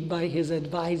deceived by his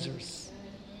advisors.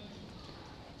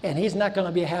 And he's not going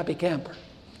to be a happy camper.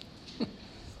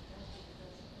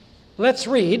 Let's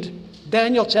read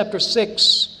Daniel chapter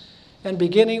 6 and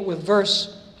beginning with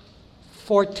verse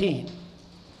 14.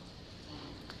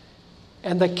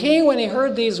 And the king, when he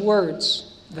heard these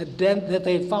words, that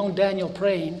they had found Daniel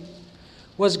praying,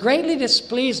 was greatly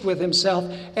displeased with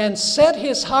himself and set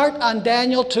his heart on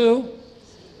Daniel to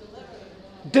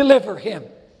deliver him.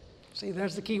 See,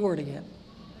 there's the key word again.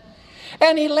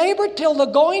 And he labored till the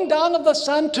going down of the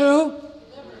sun to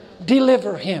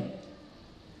deliver him.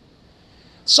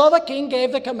 So the king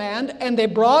gave the command, and they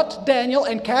brought Daniel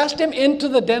and cast him into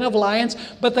the den of lions.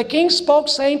 But the king spoke,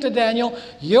 saying to Daniel,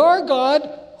 your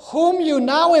God, whom you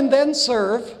now and then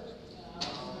serve,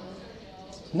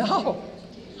 no,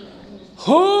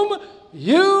 whom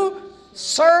you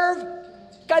serve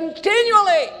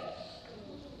continually.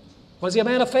 Was he a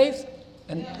man of faith?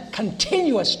 And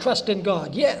continuous trust in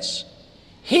God, yes.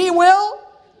 He will,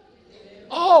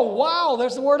 oh wow,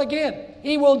 there's the word again.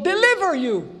 He will deliver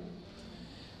you.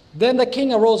 Then the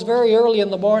king arose very early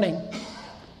in the morning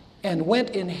and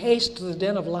went in haste to the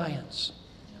den of lions.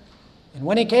 And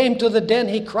when he came to the den,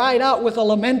 he cried out with a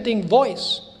lamenting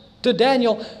voice to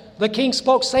Daniel. The king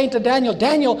spoke, saying to Daniel,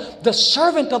 Daniel, the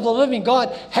servant of the living God,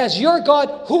 has your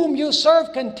God, whom you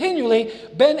serve continually,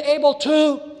 been able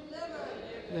to,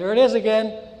 there it is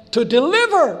again, to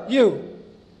deliver you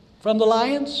from the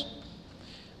lions?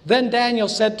 Then Daniel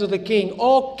said to the king,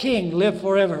 O king, live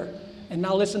forever. And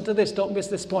now listen to this, don't miss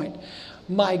this point.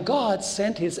 My God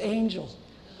sent his angel.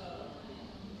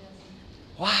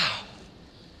 Wow.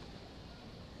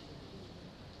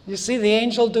 You see the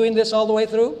angel doing this all the way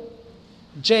through?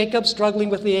 Jacob struggling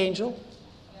with the angel.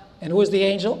 And who is the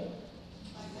angel?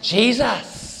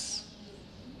 Jesus.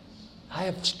 I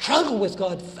have struggled with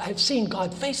God. I've seen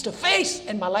God face to face,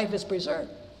 and my life is preserved.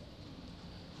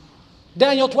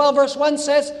 Daniel 12 verse 1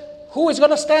 says, who is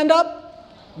going to stand up?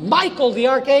 Michael the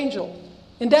archangel.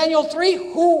 In Daniel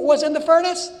 3, who was in the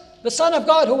furnace? The Son of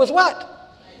God, who was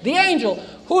what? The angel.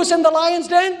 Who's in the lion's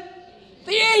den?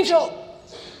 The angel.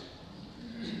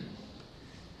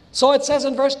 So it says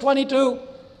in verse 22,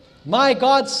 my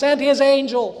God sent his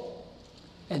angel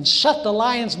and shut the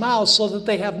lions' mouths so that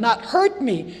they have not hurt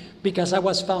me, because I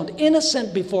was found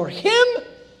innocent before him.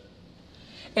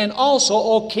 And also,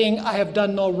 O king, I have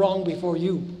done no wrong before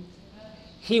you.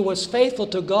 He was faithful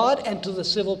to God and to the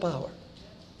civil power.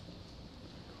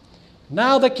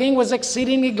 Now the king was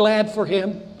exceedingly glad for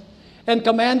him and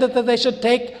commanded that they should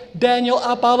take Daniel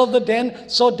up out of the den.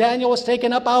 So Daniel was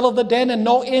taken up out of the den, and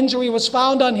no injury was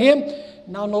found on him.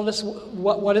 Now notice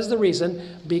what is the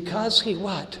reason? Because he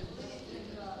what?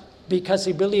 Because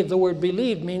he believed. The word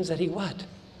believed means that he what?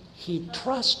 He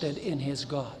trusted in his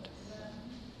God.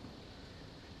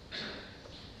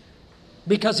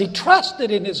 Because he trusted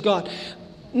in his God.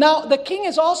 Now the king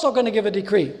is also going to give a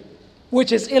decree,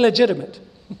 which is illegitimate.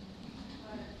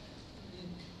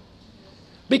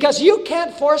 Because you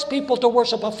can't force people to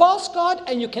worship a false God,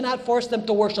 and you cannot force them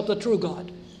to worship the true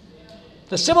God.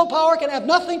 The civil power can have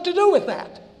nothing to do with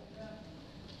that.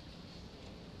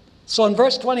 So in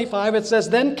verse 25 it says,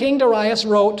 then King Darius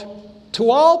wrote, to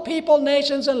all people,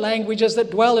 nations, and languages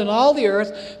that dwell in all the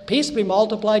earth, peace be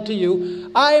multiplied to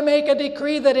you. I make a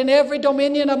decree that in every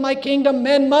dominion of my kingdom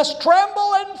men must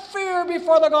tremble and fear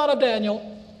before the God of Daniel.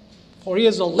 For he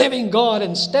is a living God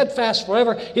and steadfast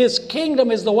forever. His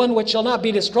kingdom is the one which shall not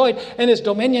be destroyed, and his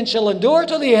dominion shall endure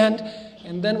to the end.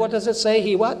 And then what does it say?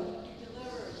 He what?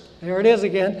 Delivers. There it is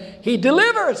again. He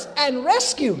delivers and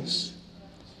rescues.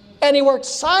 And he works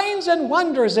signs and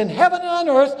wonders in heaven and on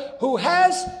earth, who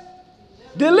has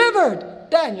delivered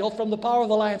Daniel from the power of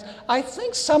the lions. I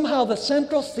think somehow the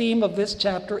central theme of this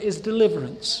chapter is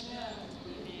deliverance.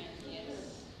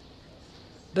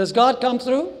 Does God come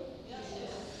through?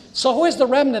 So who is the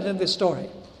remnant in this story?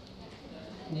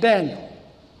 Daniel.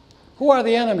 Who are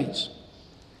the enemies?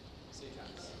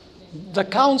 The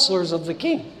counselors of the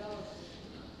king.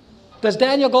 Does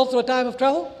Daniel go through a time of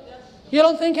trouble? You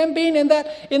don't think him being in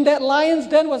that lion's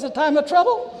den was a time of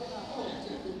trouble?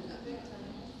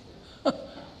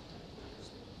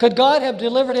 Could God have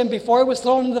delivered him before he was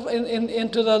thrown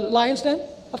into the lion's den?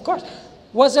 Of course.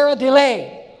 Was there a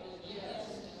delay?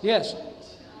 Yes.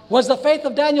 Was the faith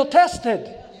of Daniel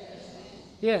tested?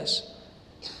 Yes.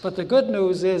 But the good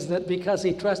news is that because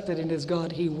he trusted in his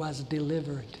God, he was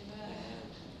delivered.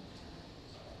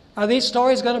 Are these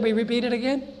stories going to be repeated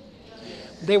again?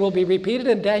 They will be repeated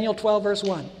in Daniel 12, verse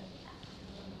 1.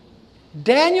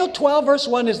 Daniel 12, verse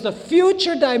 1 is the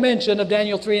future dimension of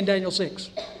Daniel 3 and Daniel 6.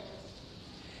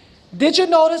 Did you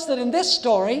notice that in this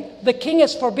story, the king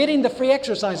is forbidding the free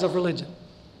exercise of religion?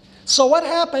 So what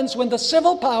happens when the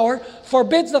civil power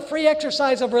forbids the free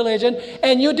exercise of religion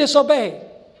and you disobey?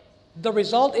 The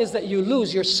result is that you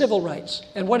lose your civil rights.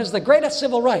 And what is the greatest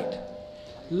civil right?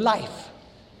 Life.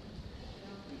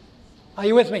 Are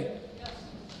you with me?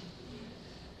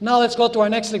 Now let's go to our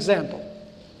next example.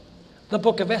 The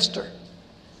book of Esther.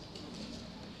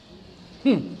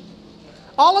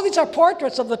 All of these are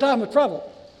portraits of the time of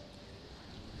trouble,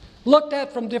 looked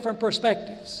at from different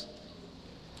perspectives.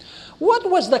 What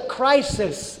was the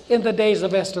crisis in the days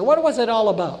of Esther? What was it all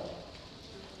about?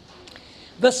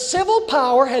 The civil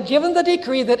power had given the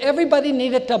decree that everybody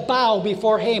needed to bow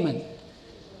before Haman.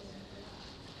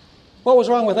 What was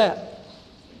wrong with that?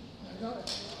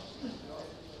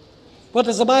 What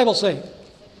does the Bible say?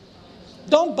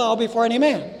 Don't bow before any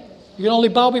man. You can only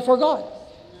bow before God.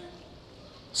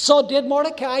 So did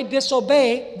Mordecai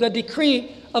disobey the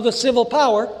decree of the civil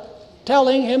power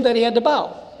telling him that he had to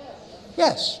bow?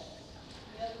 Yes.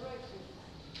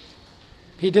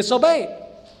 He disobeyed.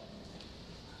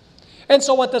 And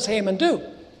so what does Haman do?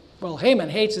 Well, Haman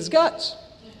hates his guts.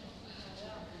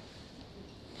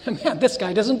 Man, this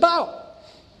guy doesn't bow.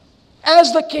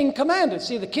 As the king commanded.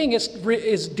 See, the king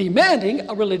is demanding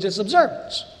a religious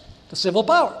observance, the civil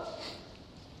power.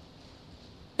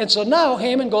 And so now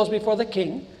Haman goes before the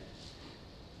king.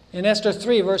 In Esther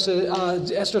 3,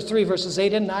 verses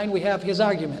 8 and 9, we have his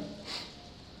argument.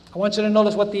 I want you to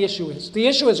notice what the issue is. The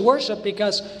issue is worship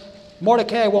because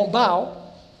Mordecai won't bow,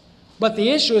 but the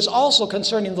issue is also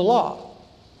concerning the law.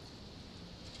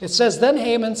 It says, Then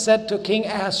Haman said to King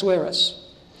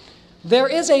Ahasuerus, There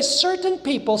is a certain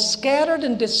people scattered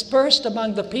and dispersed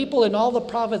among the people in all the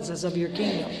provinces of your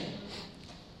kingdom.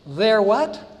 Their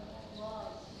what?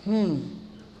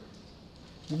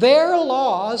 Their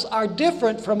laws are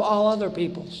different from all other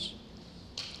people's.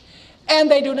 And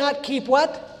they do not keep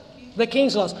what? The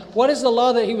king's laws. What is the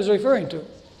law that he was referring to?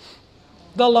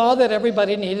 The law that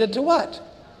everybody needed to what?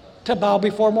 To bow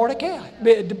before Mordecai,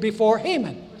 before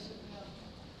Haman.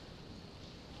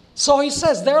 So he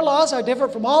says their laws are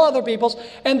different from all other people's,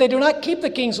 and they do not keep the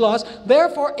king's laws.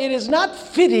 Therefore, it is not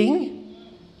fitting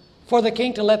for the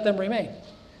king to let them remain.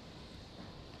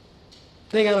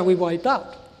 They got to be wiped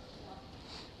out.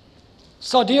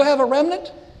 So do you have a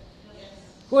remnant?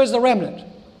 Who is the remnant?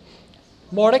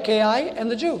 Mordecai and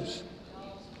the Jews.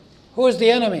 Who is the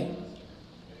enemy?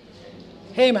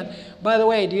 Haman. By the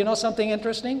way, do you know something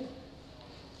interesting?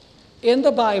 In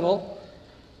the Bible,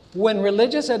 when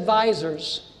religious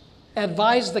advisors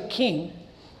advise the king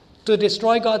to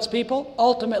destroy God's people,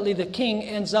 ultimately the king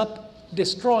ends up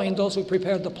destroying those who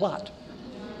prepared the plot.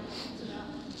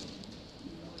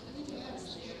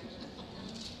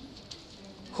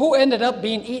 Who ended up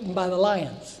being eaten by the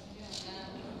lions?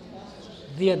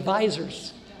 The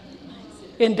advisors.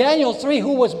 In Daniel 3,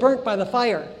 who was burnt by the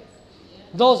fire?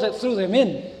 Those that threw them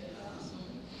in.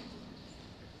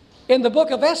 In the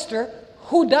book of Esther,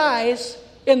 who dies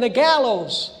in the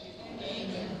gallows?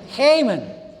 Haman.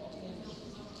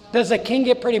 Does the king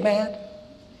get pretty mad?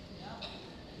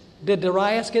 Did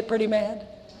Darius get pretty mad?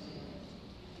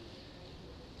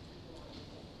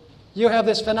 You have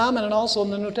this phenomenon also in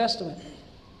the New Testament.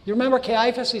 You remember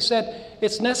Caiaphas? He said,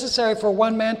 it's necessary for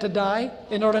one man to die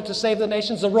in order to save the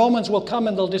nations. The Romans will come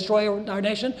and they'll destroy our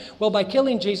nation. Well, by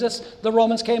killing Jesus, the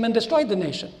Romans came and destroyed the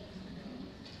nation.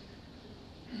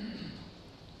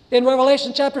 In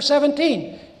Revelation chapter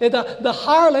 17, the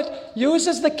harlot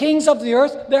uses the kings of the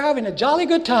earth. They're having a jolly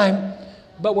good time,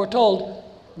 but we're told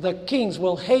the kings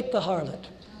will hate the harlot.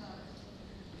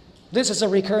 This is a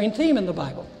recurring theme in the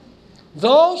Bible.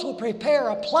 Those who prepare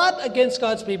a plot against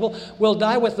God's people will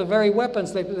die with the very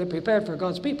weapons they prepared for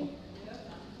God's people.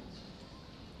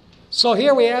 So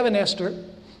here we have in Esther,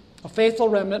 a faithful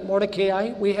remnant,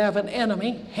 Mordecai. We have an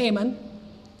enemy, Haman,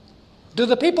 Do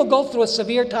the people go through a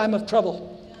severe time of trouble?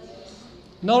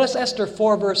 Notice Esther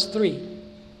 4 verse 3.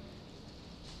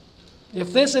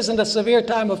 If this isn't a severe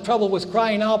time of trouble with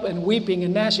crying out and weeping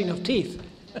and gnashing of teeth,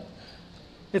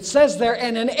 it says there,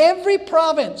 and in every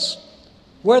province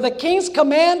where the king's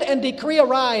command and decree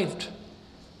arrived,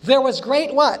 there was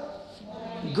great what?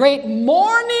 Great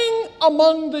mourning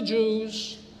among the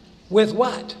Jews with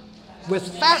what?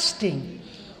 With fasting,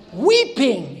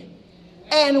 weeping,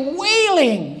 and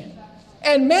wailing,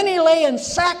 and many lay in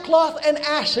sackcloth and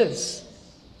ashes.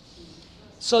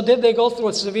 So did they go through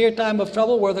a severe time of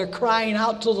trouble where they're crying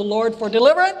out to the Lord for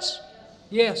deliverance?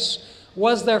 Yes.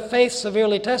 Was their faith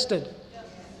severely tested?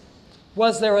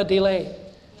 Was there a delay?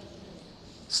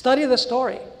 Study the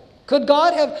story. Could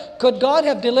God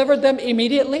have delivered them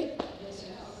immediately?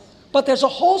 But there's a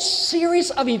whole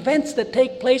series of events that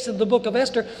take place in the book of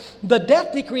Esther. The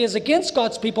death decree is against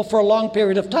God's people for a long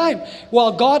period of time,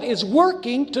 while God is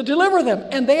working to deliver them.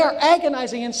 And they are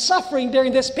agonizing and suffering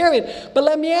during this period. But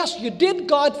let me ask you, did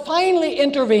God finally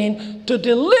intervene to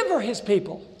deliver his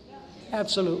people?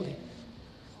 Absolutely.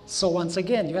 So once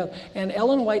again, and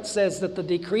Ellen White says that the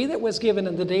decree that was given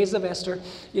in the days of Esther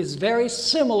is very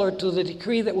similar to the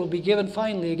decree that will be given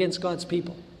finally against God's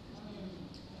people.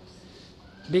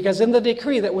 Because in the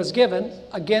decree that was given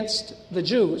against the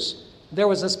Jews, there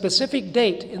was a specific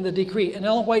date in the decree. And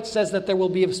Ellen White says that there will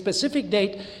be a specific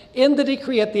date in the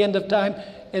decree at the end of time.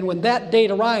 And when that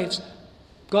date arrives,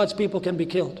 God's people can be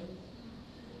killed.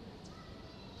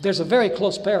 There's a very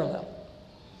close parallel.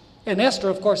 And Esther,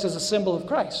 of course, is a symbol of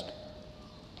Christ.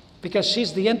 Because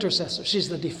she's the intercessor. She's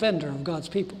the defender of God's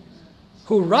people.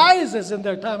 Who rises in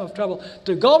their time of trouble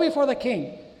to go before the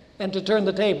king and to turn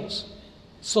the tables,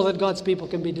 so that God's people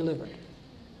can be delivered.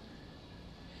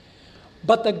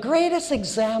 But the greatest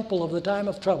example of the time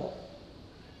of trouble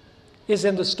is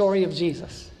in the story of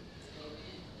Jesus.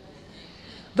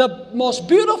 The most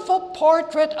beautiful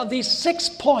portrait of these 6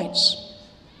 points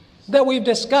that we've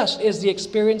discussed is the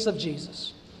experience of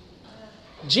Jesus.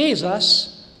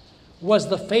 Jesus was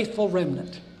the faithful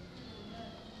remnant.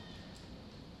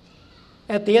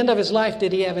 At the end of his life,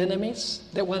 did he have enemies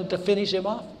that wanted to finish him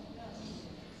off?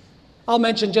 I'll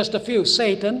mention just a few.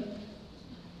 Satan,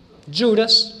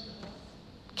 Judas,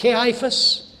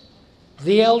 Caiaphas,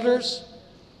 the elders,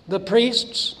 the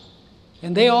priests,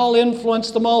 and they all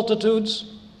influenced the multitudes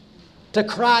to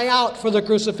cry out for the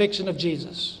crucifixion of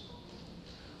Jesus.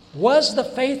 Was the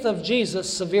faith of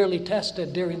Jesus severely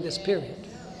tested during this period?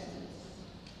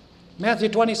 Matthew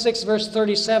 26, verse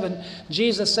 37,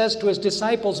 Jesus says to his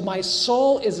disciples, "My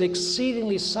soul is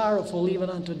exceedingly sorrowful, even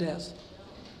unto death."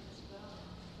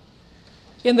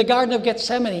 In the Garden of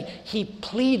Gethsemane, he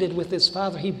pleaded with his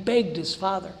Father. He begged his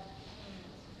Father,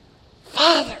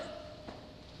 "Father,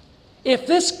 if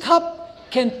this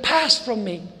cup can pass from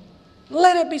me,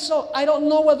 let it be so. I don't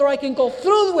know whether I can go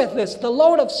through with this. The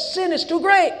load of sin is too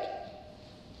great.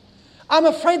 I'm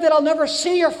afraid that I'll never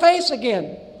see your face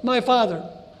again, my Father.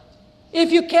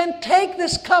 If you can take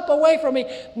this cup away from me,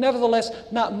 nevertheless,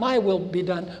 not my will be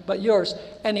done, but yours."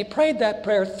 And he prayed that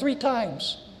prayer 3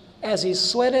 times. As he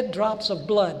sweated drops of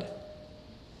blood.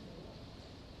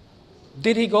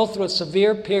 Did he go through a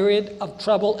severe period of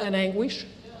trouble and anguish?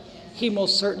 He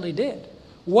most certainly did.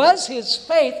 Was his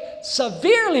faith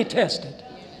severely tested?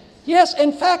 Yes,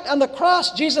 in fact, on the cross,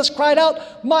 Jesus cried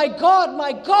out, my God,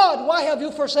 why have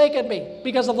you forsaken me?"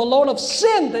 Because of the load of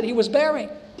sin that he was bearing.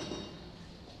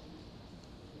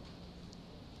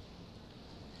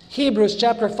 Hebrews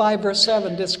chapter 5, verse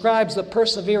 7 describes the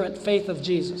perseverant faith of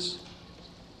Jesus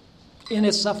in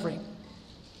his suffering.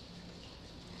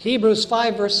 Hebrews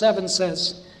 5 verse 7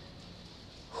 says,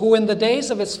 "Who in the days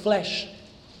of his flesh,"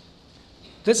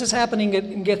 this is happening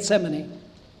in Gethsemane,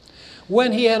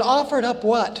 "when he had offered up"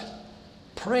 what?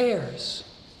 "Prayers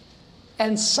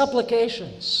and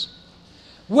supplications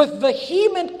with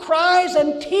vehement cries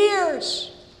and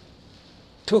tears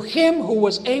to him who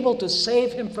was able to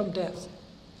save him from death,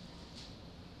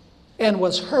 and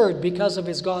was heard because of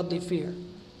his godly fear."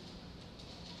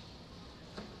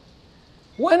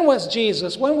 When was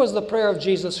the prayer of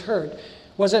Jesus heard?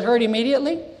 Was it heard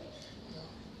immediately?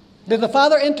 Did the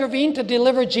Father intervene to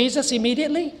deliver Jesus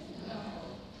immediately?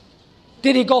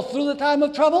 Did he go through the time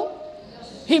of trouble?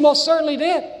 He most certainly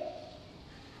did.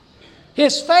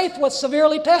 His faith was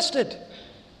severely tested.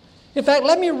 In fact,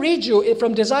 let me read you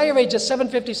from Desire of Ages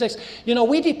 756.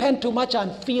 We depend too much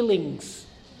on feelings.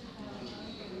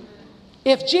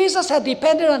 If Jesus had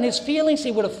depended on his feelings, he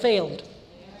would have failed.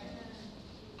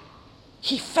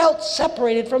 He felt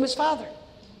separated from his Father.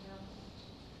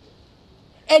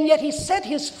 And yet he set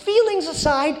his feelings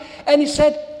aside and he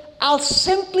said, "I'll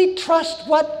simply trust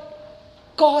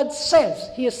what God says.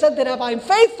 He has said that if I'm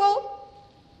faithful,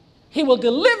 He will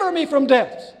deliver me from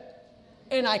death.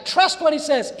 And I trust what He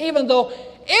says, even though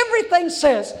everything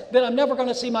says that I'm never going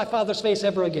to see my Father's face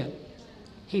ever again.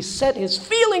 He set his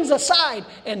feelings aside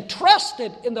and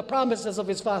trusted in the promises of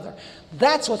his Father.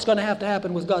 That's what's going to have to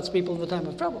happen with God's people in the time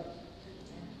of trouble.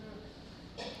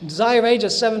 In Desire of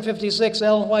Ages 756,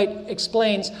 Ellen White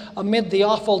explains, amid the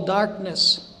awful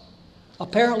darkness,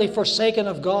 apparently forsaken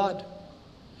of God,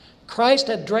 Christ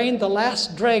had drained the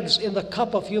last dregs in the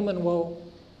cup of human woe.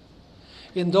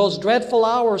 In those dreadful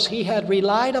hours, he had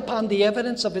relied upon the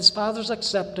evidence of his Father's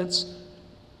acceptance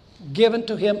given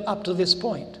to him up to this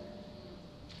point.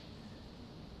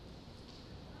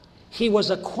 He was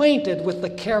acquainted with the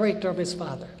character of his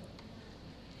Father.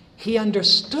 He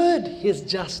understood his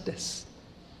justice,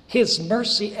 his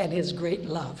mercy, and his great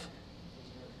love.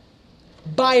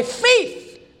 By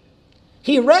faith,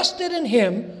 he rested in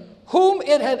him whom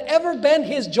it had ever been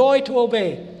his joy to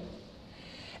obey.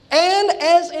 And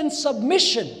as in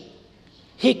submission,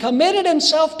 he committed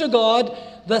himself to God,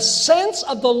 the sense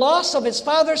of the loss of his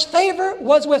Father's favor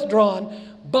was withdrawn.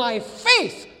 By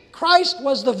faith, Christ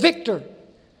was the victor.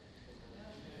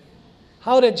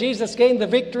 How did Jesus gain the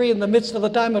victory in the midst of the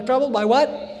time of trouble? By what?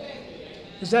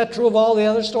 Is that true of all the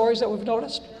other stories that we've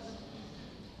noticed?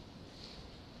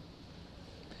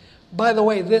 By the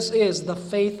way, this is the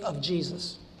faith of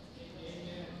Jesus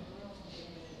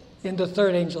in the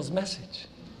third angel's message.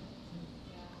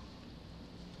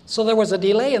 So there was a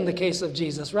delay in the case of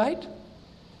Jesus, right?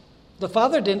 The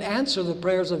Father didn't answer the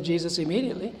prayers of Jesus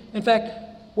immediately. In fact,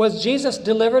 was Jesus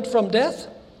delivered from death?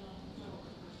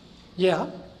 Yeah,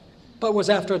 but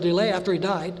was after a delay, after he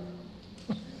died.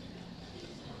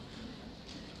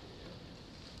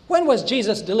 When was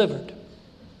Jesus delivered?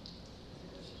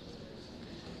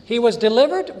 He was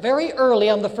delivered very early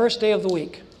on the first day of the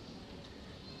week.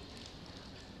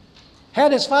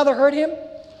 Had his Father heard him?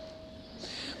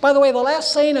 By the way, the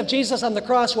last saying of Jesus on the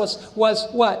cross was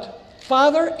what?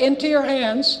 Father, into your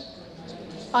hands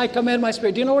I commend my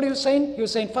spirit. Do you know what he was saying? He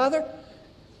was saying, Father,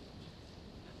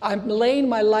 I'm laying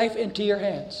my life into your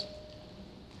hands.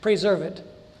 Preserve it.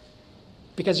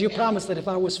 Because you promised that if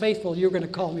I was faithful, you were going to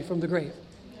call me from the grave.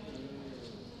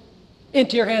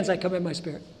 Into your hands I commend my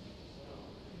spirit.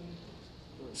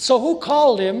 So who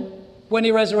called him when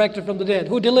he resurrected from the dead?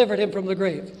 Who delivered him from the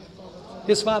grave?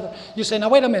 His Father. You say, now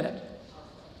wait a minute.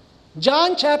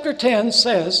 John chapter 10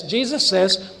 says, Jesus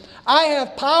says, I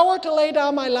have power to lay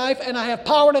down my life and I have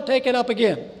power to take it up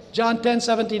again. John 10,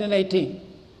 17 and 18.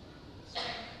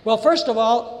 Well, first of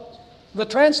all, the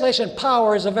translation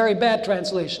power is a very bad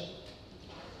translation.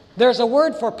 There's a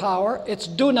word for power. It's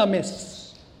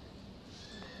dunamis,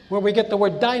 where we get the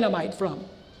word dynamite from.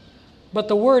 But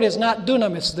the word is not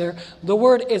dunamis there. The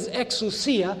word is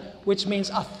exousia, which means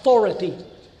authority.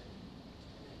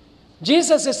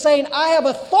 Jesus is saying, I have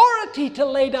authority to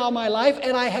lay down my life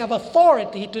and I have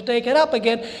authority to take it up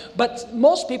again. But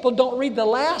most people don't read the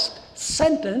last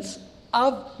sentence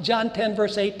of John 10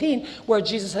 verse 18, where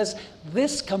Jesus says,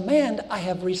 this command I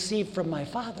have received from my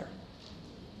Father.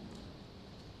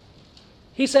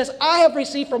 He says, I have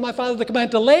received from my Father the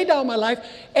command to lay down my life,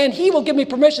 and He will give me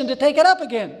permission to take it up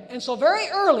again. And so very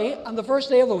early, on the first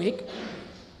day of the week,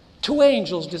 two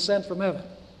angels descend from heaven.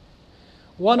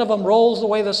 One of them rolls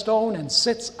away the stone and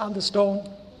sits on the stone.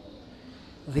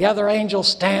 The other angel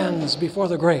stands before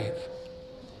the grave.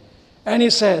 And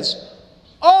he says,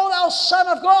 O thou Son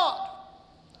of God,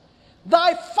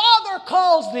 thy Father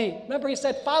calls thee. Remember he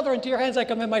said, Father, into your hands I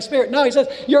commend my spirit. Now he says,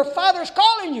 your Father's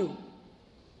calling you.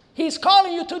 He's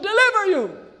calling you to deliver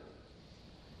you.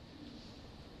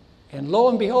 And lo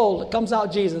and behold, it comes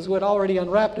out Jesus, who had already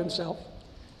unwrapped himself.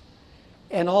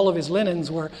 And all of his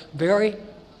linens were very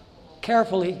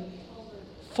carefully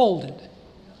folded.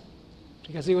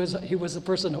 Because he was a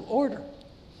person of order.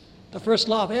 The first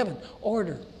law of heaven,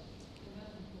 order.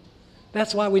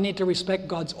 That's why we need to respect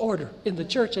God's order in the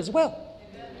church as well.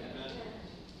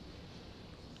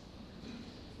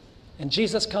 And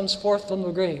Jesus comes forth from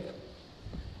the grave.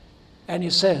 And he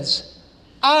says,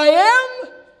 I am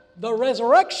the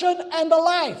resurrection and the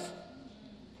life.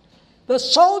 The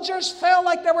soldiers fell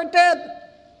like they were dead.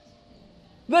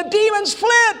 The demons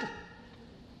fled.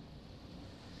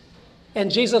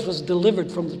 And Jesus was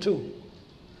delivered from the tomb.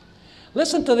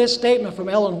 Listen to this statement from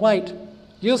Ellen White,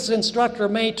 Youth Instructor,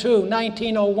 May 2,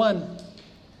 1901.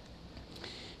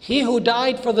 He who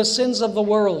died for the sins of the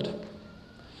world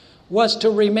was to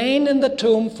remain in the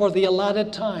tomb for the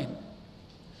allotted time.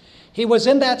 He was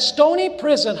in that stony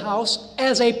prison house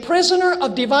as a prisoner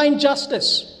of divine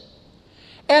justice,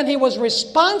 and he was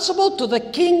responsible to the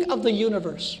King of the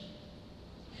universe.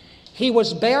 He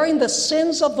was bearing the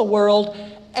sins of the world,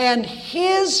 and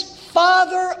his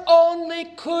Father only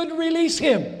could release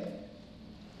him.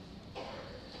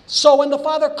 So when the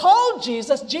Father called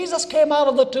Jesus, Jesus came out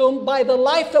of the tomb by the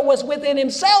life that was within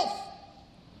himself.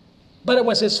 But it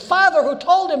was his Father who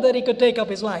told him that he could take up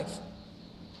his life.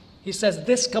 He says,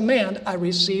 "This command I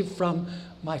received from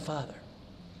my Father."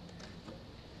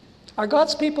 Are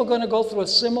God's people going to go through a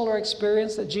similar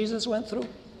experience that Jesus went through?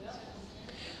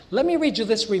 Let me read you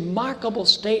this remarkable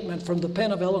statement from the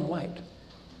pen of Ellen White.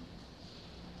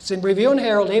 It's in Review and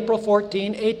Herald, April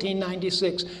 14,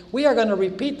 1896. We are going to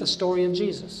repeat the story of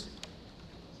Jesus.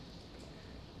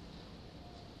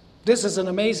 This is an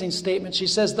amazing statement. She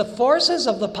says, "The forces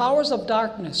of the powers of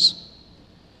darkness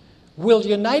will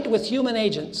unite with human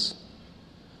agents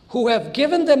who have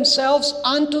given themselves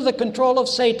unto the control of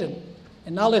Satan."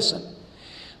 And now listen.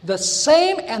 The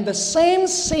same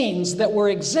scenes that were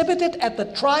exhibited at the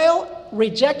trial,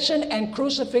 rejection, and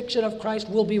crucifixion of Christ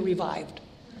will be revived.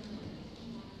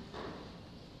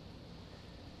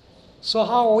 So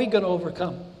how are we going to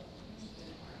overcome?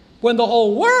 When the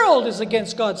whole world is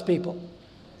against God's people.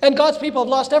 And God's people have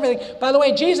lost everything. By the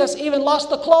way, Jesus even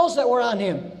lost the clothes that were on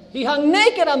him. He hung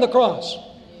naked on the cross.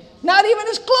 Not even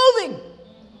his clothing.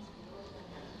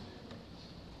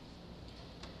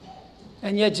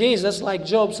 And yet Jesus, like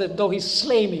Job said, "Though he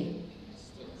slay me,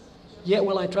 yet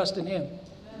will I trust in him."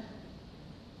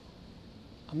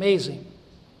 Amazing.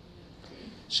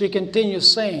 She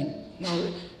continues saying, now,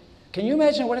 can you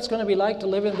imagine what it's going to be like to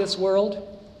live in this world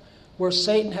where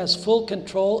Satan has full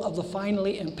control of the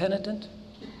finally impenitent?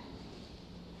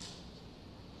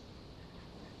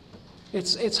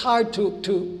 It's hard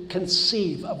to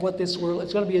conceive of what this world,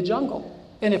 it's going to be a jungle.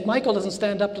 And if Michael doesn't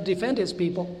stand up to defend his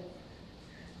people,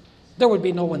 there would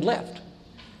be no one left.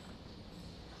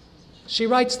 She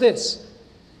writes this: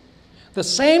 "The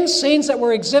same scenes that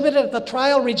were exhibited at the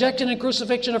trial, rejection, and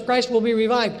crucifixion of Christ will be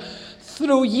revived.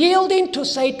 Through yielding to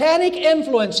satanic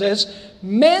influences,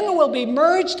 men will be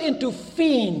merged into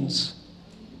fiends."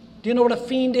 Do you know what a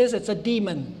fiend is? It's a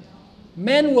demon.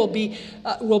 Men will be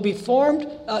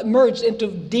merged into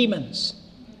demons.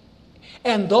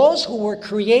 And those who were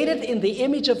created in the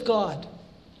image of God,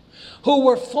 who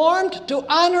were formed to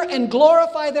honor and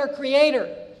glorify their Creator,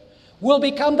 will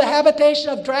become the habitation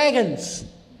of dragons.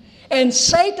 And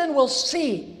Satan will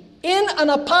see in an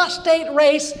apostate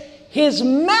race his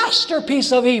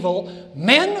masterpiece of evil,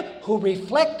 men who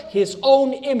reflect his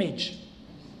own image.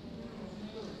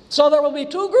 So there will be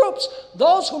two groups: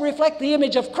 those who reflect the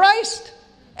image of Christ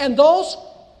and those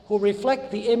who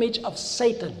reflect the image of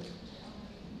Satan.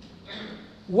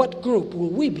 What group will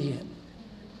we be in?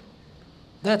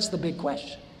 That's the big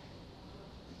question.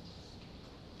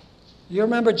 You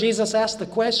remember Jesus asked the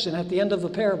question at the end of the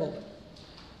parable,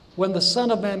 when the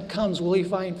Son of Man comes, will he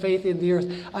find faith in the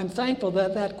earth? I'm thankful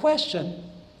that that question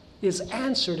is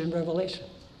answered in Revelation.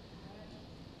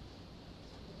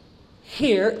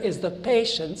 Here is the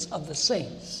patience of the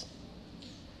saints.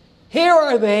 Here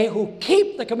are they who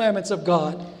keep the commandments of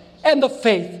God and the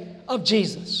faith of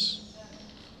Jesus.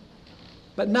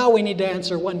 But now we need to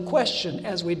answer one question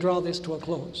as we draw this to a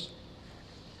close.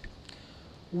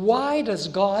 Why does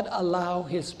God allow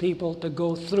his people to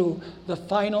go through the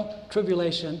final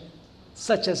tribulation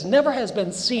such as never has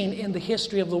been seen in the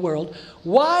history of the world?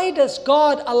 Why does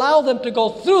God allow them to go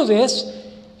through this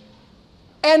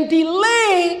and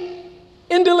delay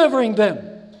in delivering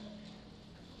them?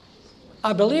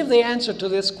 I believe the answer to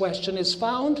this question is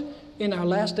found in our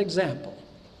last example,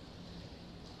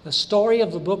 the story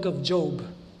of the book of Job.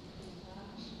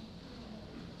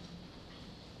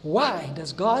 Why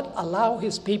does God allow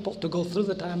his people to go through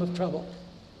the time of trouble?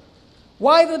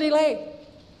 Why the delay?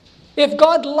 If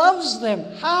God loves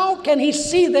them, how can he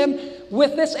see them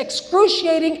with this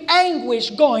excruciating anguish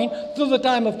going through the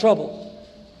time of trouble?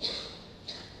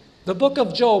 The book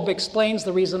of Job explains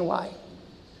the reason why.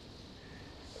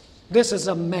 This is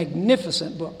a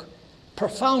magnificent book,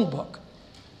 profound book.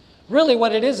 Really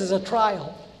what it is a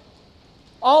trial.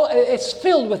 It's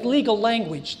filled with legal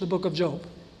language, the book of Job.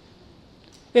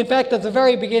 In fact, at the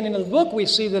very beginning of the book, we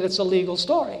see that it's a legal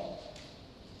story.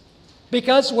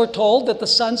 Because we're told that the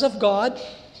sons of God,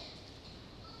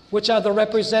 which are the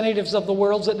representatives of the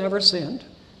worlds that never sinned,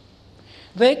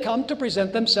 they come to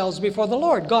present themselves before the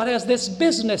Lord. God has this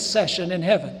business session in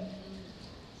heaven.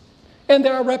 And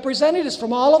there are representatives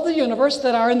from all of the universe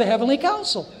that are in the heavenly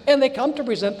council. And they come to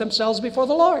present themselves before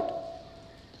the Lord.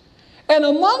 And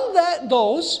among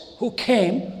those who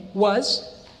came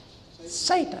was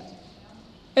Satan.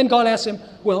 And God asked him,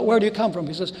 well, where do you come from?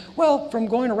 He says, well, from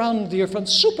going around the earth, from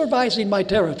supervising my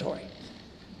territory.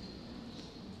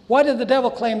 Why did the devil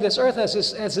claim this earth as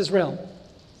his realm?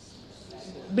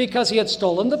 Because he had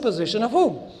stolen the position of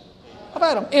whom? Of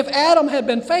Adam. If Adam had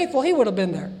been faithful, he would have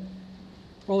been there.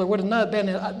 Well, there would have not been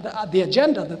the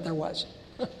agenda that there was.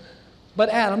 But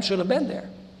Adam should have been there.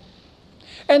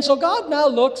 And so God now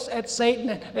looks at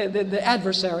Satan, the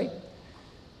adversary.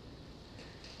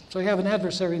 So you have an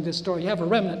adversary in this story. You have a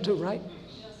remnant too, right?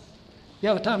 You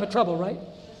have a time of trouble, right?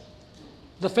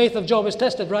 The faith of Job is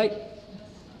tested, right?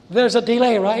 There's a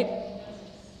delay, right?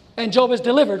 And Job is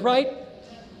delivered, right?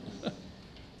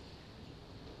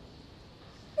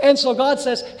 And so God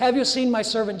says, have you seen my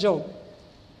servant Job?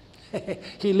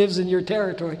 He lives in your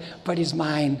territory, but he's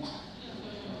mine.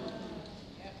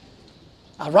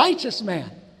 A righteous man,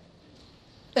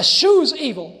 eschews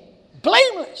evil,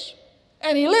 blameless,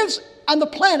 and he lives on the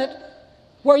planet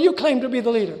where you claim to be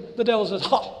the leader. The devil says,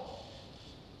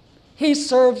 he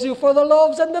serves you for the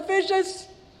loaves and the fishes.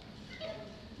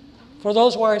 For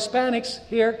those who are Hispanics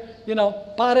here,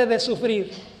 pare de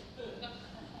sufrir.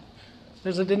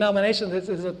 There's a denomination that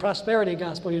is a prosperity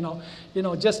gospel,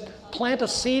 just plant a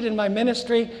seed in my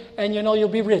ministry and you'll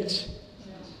be rich.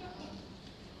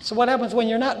 So what happens when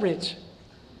you're not rich?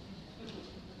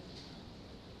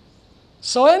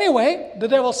 So anyway, the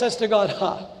devil says to God,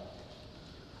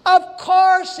 of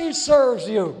course he serves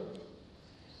you.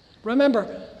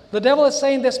 Remember, the devil is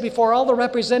saying this before all the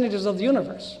representatives of the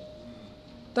universe.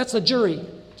 That's the jury.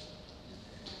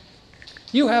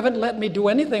 You haven't let me do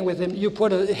anything with him. You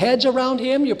put a hedge around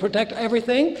him. You protect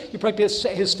everything. You protect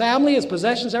his family, his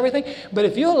possessions, everything. But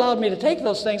if you allowed me to take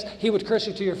those things, he would curse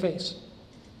you to your face.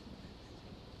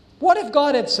 What if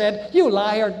God had said, you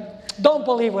liar, don't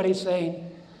believe what he's saying?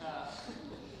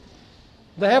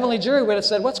 The heavenly jury would have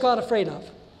said, what's God afraid of?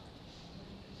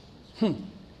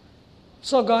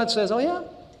 So God says, oh yeah,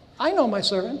 I know my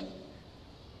servant.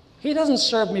 He doesn't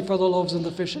serve me for the loaves and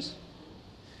the fishes.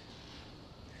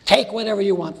 Take whatever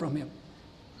you want from him.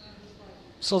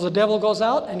 So the devil goes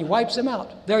out and he wipes him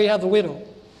out. There you have the widow.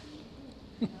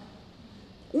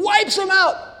 Wipes him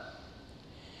out.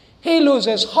 He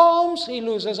loses homes. He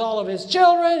loses all of his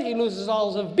children. He loses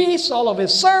all of his beasts, all of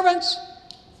his servants.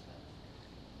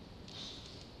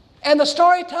 And the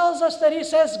story tells us that he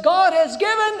says, God has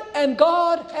given and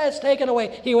God has taken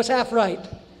away. He was half right.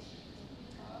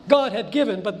 God had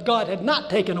given, but God had not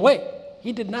taken away.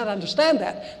 He did not understand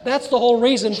that. That's the whole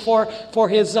reason for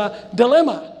his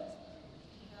dilemma.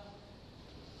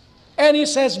 And he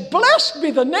says, blessed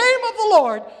be the name of the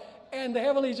Lord. And the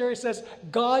heavenly jury says,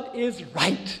 God is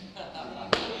right.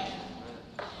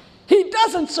 He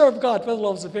doesn't serve God for the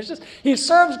loaves and fishes. He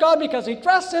serves God because he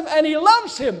trusts him and he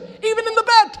loves him, even in the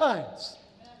bad times.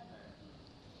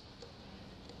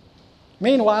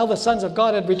 Meanwhile, the sons of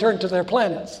God had returned to their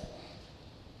planets.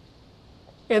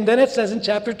 And then it says in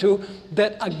chapter 2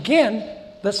 that again,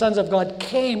 the sons of God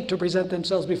came to present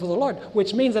themselves before the Lord,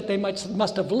 which means that they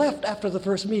must have left after the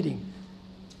first meeting.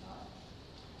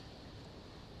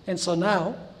 And so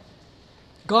now,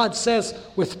 God says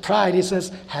with pride, he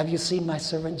says, have you seen my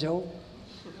servant Job?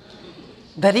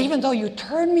 That even though you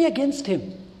turn me against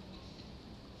him,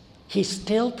 he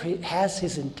still has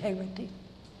his integrity.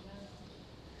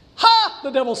 Ha!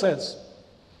 The devil says.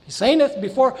 He's saying this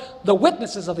before the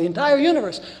witnesses of the entire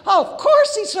universe. Oh, of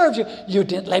course he serves you. You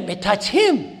didn't let me touch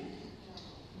him.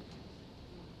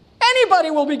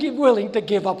 Anybody will be willing to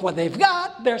give up what they've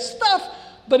got, their stuff.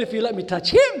 But if you let me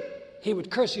touch him, he would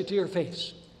curse you to your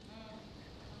face.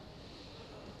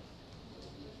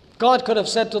 God could have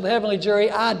said to the heavenly jury,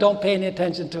 don't pay any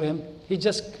attention to him.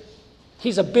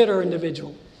 He's a bitter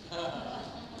individual.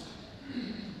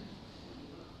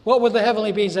 What would the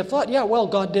heavenly beings have thought? Yeah, well,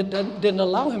 God didn't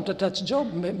allow him to touch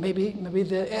Job. Maybe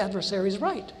the adversary's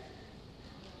right.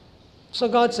 So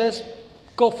God says,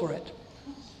 go for it.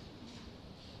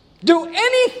 Do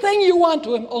anything you want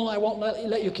to him, only I won't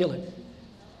let you kill him.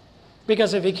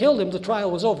 Because if he killed him, the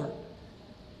trial was over.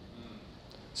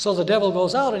 So the devil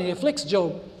goes out and he afflicts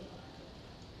Job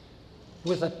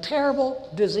with a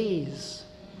terrible disease.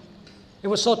 It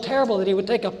was so terrible that he would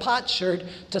take a potsherd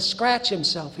to scratch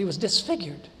himself. He was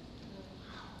disfigured.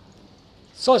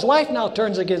 So his wife now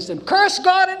turns against him. Curse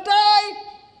God and die!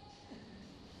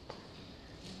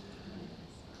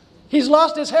 He's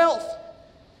lost his health.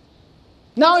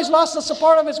 Now he's lost the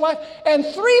support of his wife. And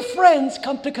 3 friends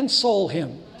come to console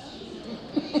him.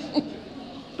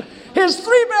 His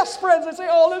 3 best friends, they say,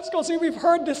 let's go see, we've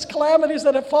heard these calamities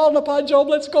that have fallen upon Job.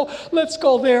 Let's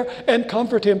go there and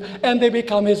comfort him. And they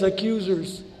become his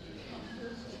accusers.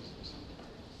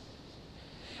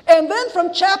 And then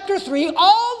from chapter 3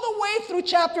 all the way through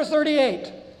chapter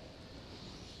 38,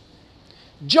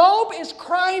 Job is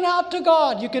crying out to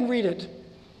God. You can read it.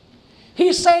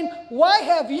 He's saying, why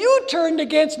have you turned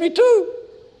against me too?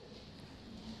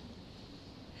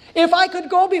 If I could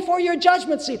go before your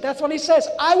judgment seat, that's what he says,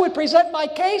 I would present my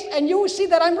case and you would see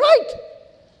that I'm right.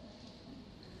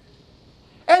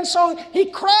 And so he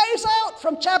cries out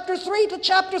from chapter 3 to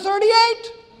chapter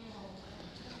 38.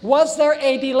 Was there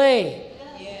a delay?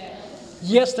 Yes.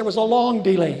 Yes, there was a long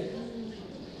delay.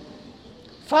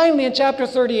 Finally, in chapter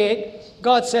 38,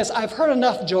 God says, I've heard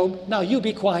enough, Job. Now you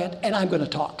be quiet and I'm going to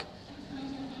talk.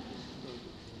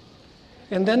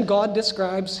 And then God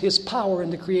describes his power in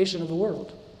the creation of the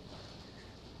world.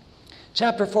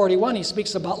 Chapter 41, he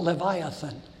speaks about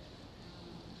Leviathan,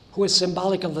 who is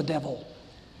symbolic of the devil.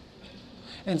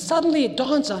 And suddenly it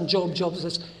dawns on Job. Job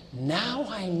says, now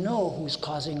I know who's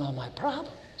causing all my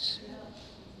problems.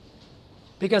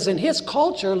 Because in his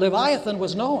culture, Leviathan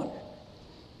was known.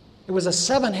 It was a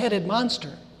seven-headed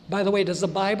monster. By the way, does the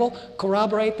Bible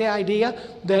corroborate the idea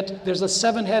that there's a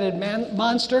seven-headed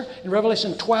monster in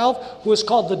Revelation 12 who is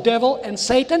called the devil and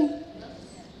Satan?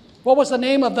 What was the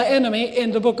name of the enemy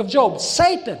in the book of Job?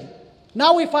 Satan.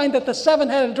 Now we find that the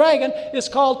seven-headed dragon is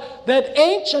called that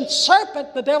ancient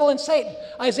serpent, the devil and Satan.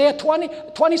 Isaiah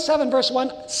 27 verse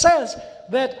 1 says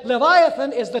that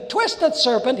Leviathan is the twisted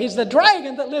serpent. He's the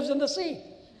dragon that lives in the sea.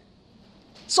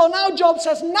 So now Job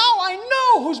says, now I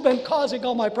know who's been causing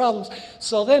all my problems.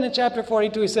 So then in chapter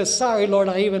 42 he says, sorry Lord,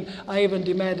 I even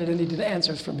demanded and needed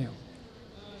answers from you.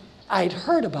 I'd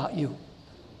heard about you,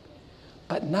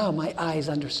 but now my eyes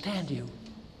understand you.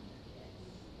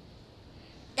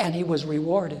 And he was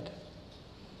rewarded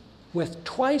with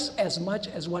twice as much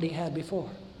as what he had before.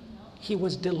 He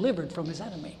was delivered from his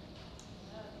enemy.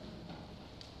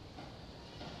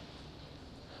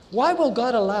 Why will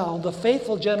God allow the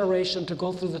faithful generation to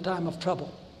go through the time of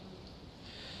trouble?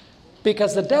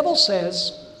 Because the devil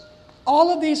says,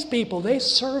 all of these people, they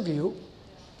serve you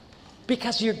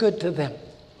because you're good to them.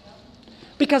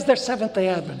 Because they're Seventh-day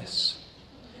Adventists.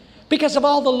 Because of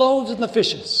all the loaves and the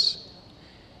fishes.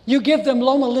 You give them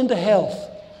Loma Linda health.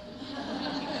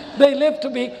 They live to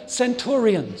be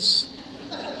centurions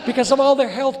because of all their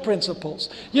health principles.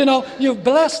 You know, you've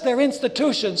blessed their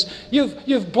institutions.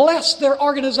 You've blessed their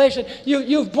organization.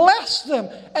 You've blessed them.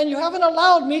 And you haven't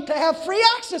allowed me to have free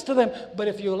access to them. But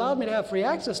if you allowed me to have free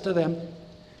access to them,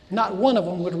 not one of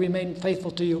them would remain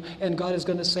faithful to you. And God is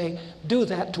going to say, do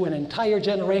that to an entire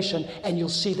generation and you'll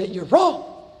see that you're wrong.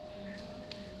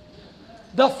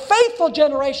 The faithful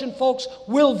generation, folks,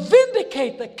 will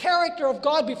vindicate the character of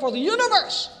God before the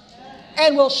universe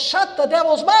and will shut the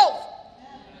devil's mouth.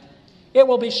 It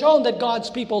will be shown that God's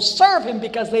people serve him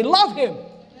because they love him.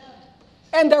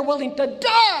 And they're willing to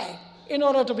die in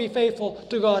order to be faithful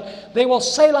to God. They will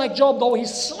say like Job, though he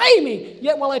slay me,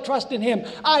 yet will I trust in him.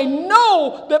 I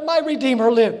know that my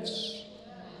Redeemer lives.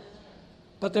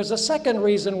 But there's a second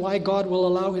reason why God will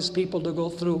allow his people to go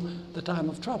through the time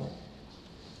of trouble.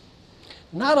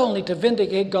 Not only to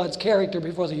vindicate God's character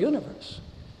before the universe,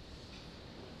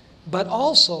 but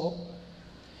also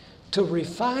to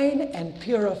refine and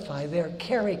purify their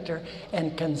character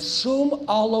and consume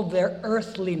all of their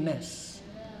earthliness.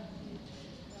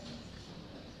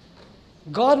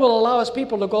 God will allow his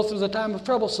people to go through the time of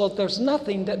trouble so that there's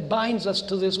nothing that binds us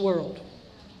to this world.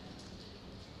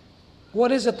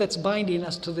 What is it that's binding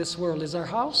us to this world? Is our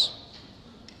house?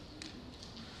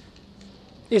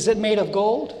 Is it made of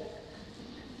gold?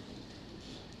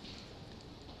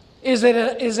 Is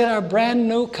it our brand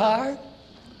new car?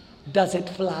 Does it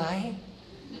fly?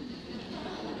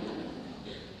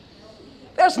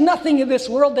 There's nothing in this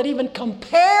world that even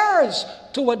compares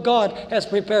to what God has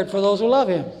prepared for those who love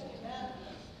him.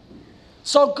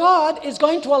 So God is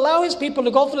going to allow his people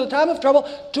to go through the time of trouble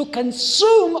to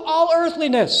consume all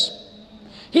earthliness.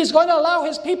 He's going to allow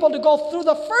his people to go through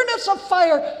the furnace of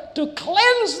fire to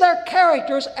cleanse their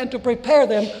characters and to prepare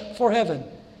them for heaven.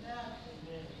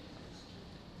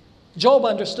 Job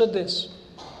understood this.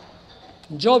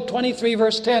 In Job 23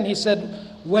 verse 10, he said,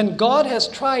 when God has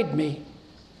tried me,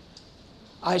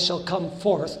 I shall come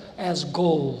forth as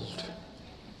gold.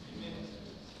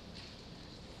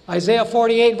 Isaiah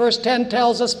 48 verse 10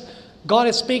 tells us, God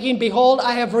is speaking, behold,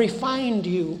 I have refined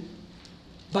you,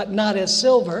 but not as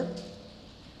silver.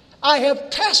 I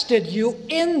have tested you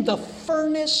in the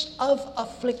furnace of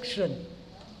affliction.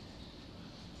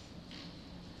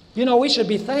 You know, we should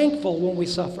be thankful when we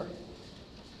suffer.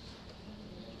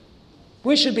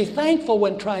 We should be thankful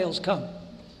when trials come.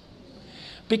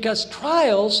 Because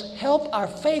trials help our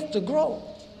faith to grow.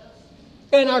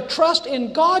 And our trust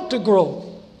in God to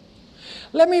grow.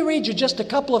 Let me read you just a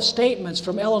couple of statements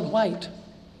from Ellen White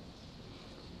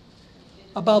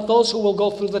about those who will go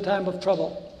through the time of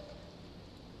trouble.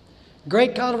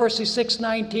 Great Controversy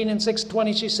 6:19 and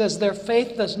 6:20, she says, their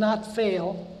faith does not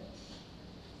fail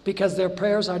because their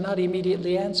prayers are not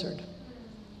immediately answered.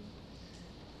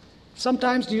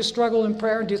 Sometimes do you struggle in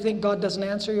prayer and do you think God doesn't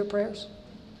answer your prayers?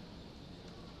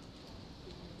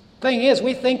 Thing is,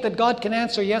 we think that God can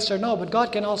answer yes or no, but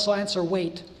God can also answer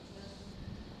wait.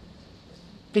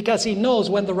 Because He knows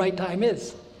when the right time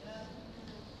is.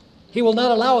 He will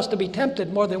not allow us to be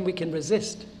tempted more than we can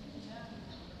resist.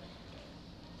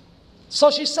 So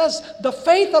she says, the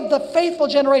faith of the faithful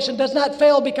generation does not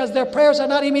fail because their prayers are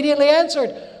not immediately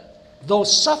answered. Though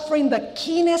suffering the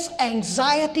keenest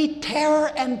anxiety,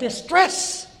 terror, and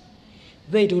distress,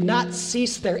 they do not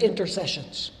cease their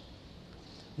intercessions.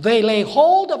 They lay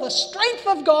hold of the strength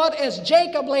of God as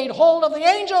Jacob laid hold of the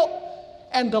angel.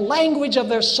 And the language of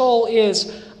their soul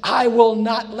is, I will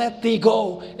not let thee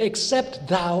go except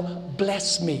thou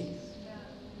bless me.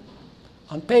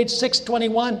 On page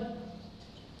 621,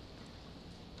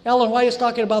 Ellen White is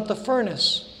talking about the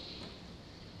furnace.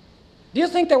 Do you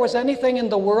think there was anything in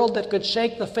the world that could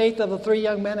shake the faith of the three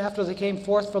young men after they came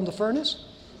forth from the furnace?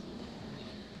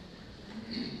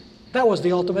 That was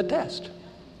the ultimate test.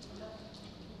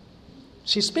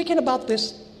 She's speaking about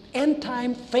this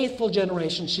end-time faithful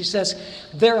generation. She says,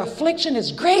 their affliction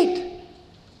is great.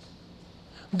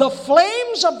 The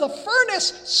flames of the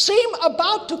furnace seem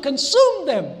about to consume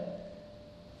them.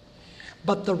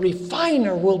 But the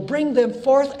refiner will bring them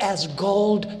forth as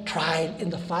gold tried in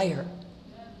the fire.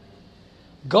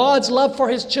 God's love for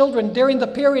His children during the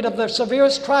period of their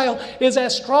severest trial is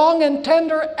as strong and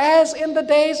tender as in the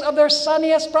days of their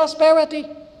sunniest prosperity.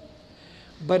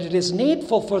 But it is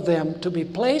needful for them to be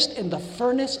placed in the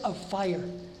furnace of fire.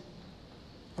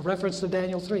 A reference to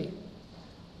Daniel 3.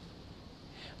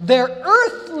 Their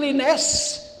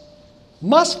earthliness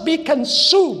must be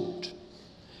consumed,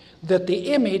 that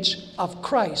the image of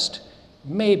Christ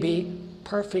may be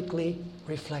perfectly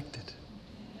reflected.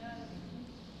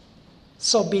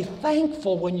 So be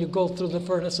thankful when you go through the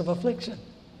furnace of affliction.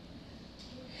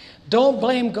 Don't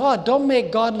blame God. Don't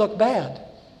make God look bad.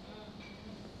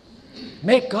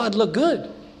 Make God look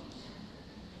good.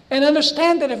 And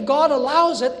understand that if God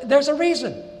allows it, there's a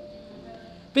reason.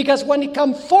 Because when we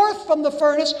come forth from the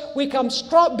furnace, we become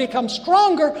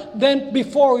stronger than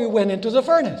before we went into the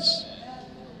furnace.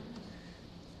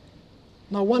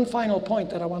 Now, one final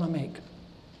point that I want to make.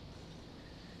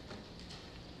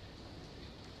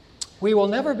 We will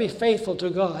never be faithful to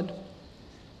God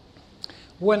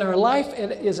when our life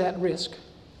is at risk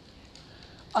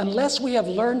unless we have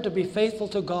learned to be faithful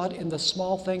to God in the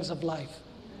small things of life.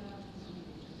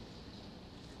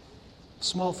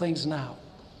 Small things now.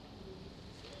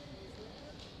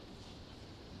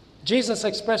 Jesus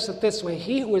expressed it this way: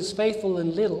 he who is faithful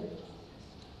in little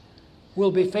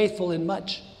will be faithful in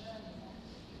much.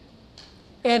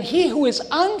 And he who is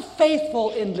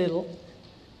unfaithful in little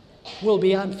will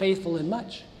be unfaithful in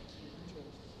much.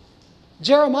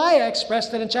 Jeremiah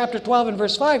expressed it in chapter 12 and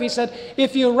verse 5. He said,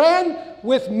 if you ran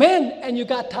with men and you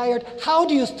got tired, how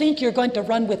do you think you're going to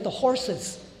run with the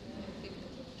horses?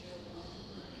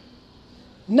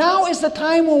 Now is the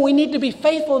time when we need to be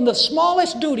faithful in the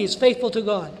smallest duties, faithful to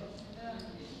God.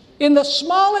 In the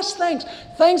smallest things,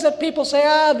 things that people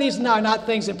say, these are not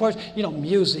things important.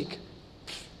 Music.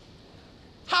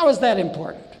 How is that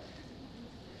important?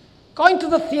 Going to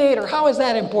the theater, how is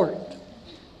that important?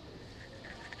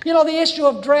 The issue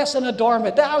of dress and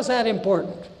adornment, how is that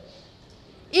important?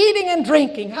 Eating and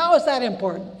drinking, how is that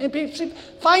important? And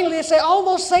finally they say all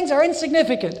those things are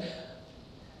insignificant.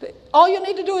 All you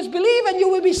need to do is believe and you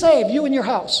will be saved, you and your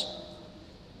house.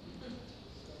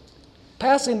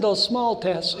 Passing those small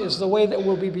tests is the way that we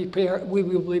will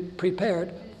be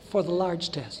prepared for the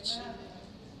large tests.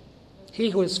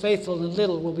 He who is faithful in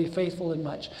little will be faithful in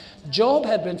much. Job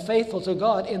had been faithful to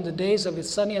God in the days of his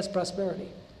sunniest prosperity.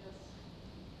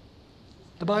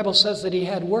 The Bible says that he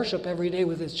had worship every day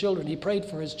with his children. He prayed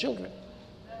for his children.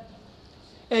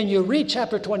 And you read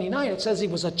chapter 29, it says he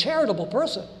was a charitable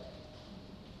person.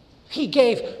 He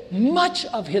gave much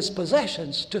of his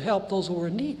possessions to help those who were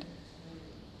in need.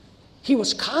 He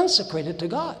was consecrated to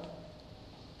God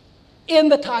in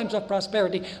the times of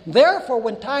prosperity. Therefore,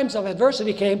 when times of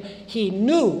adversity came, he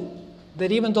knew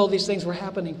that even though these things were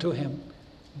happening to him,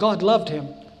 God loved him,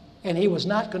 and he was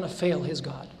not going to fail his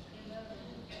God.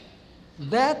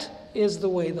 That is the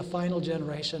way the final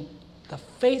generation, the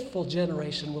faithful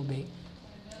generation, will be.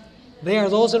 They are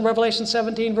those in Revelation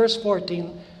 17, verse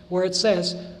 14, where it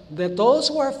says that those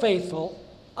who are faithful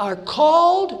are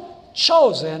called,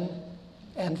 chosen,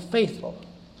 and faithful.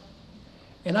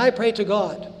 And I pray to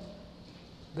God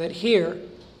that here,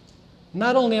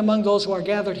 not only among those who are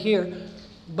gathered here,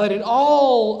 but in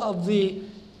all of the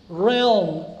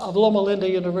realm of Loma Linda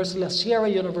University, La Sierra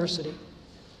University,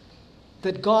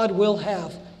 that God will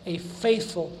have a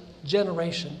faithful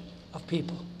generation of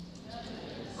people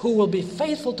who will be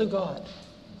faithful to God,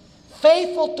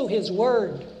 faithful to His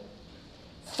Word,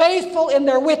 faithful in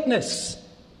their witness,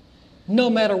 no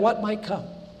matter what might come.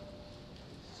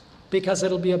 Because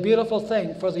it'll be a beautiful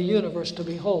thing for the universe to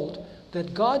behold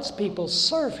that God's people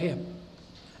serve Him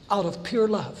out of pure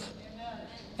love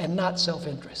and not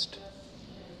self-interest.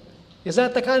 Is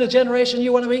that the kind of generation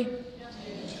you want to be?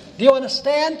 Do you want to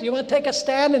stand? Do you want to take a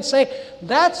stand and say,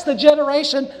 that's the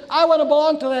generation, I want to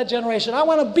belong to that generation. I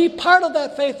want to be part of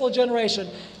that faithful generation.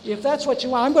 If that's what you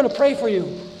want, I'm going to pray for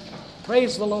you.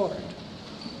 Praise the Lord.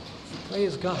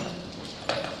 Praise God.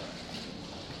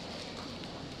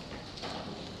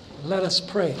 Let us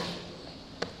pray.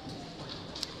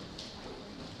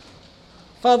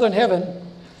 Father in heaven,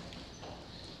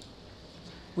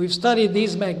 we've studied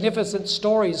these magnificent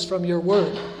stories from your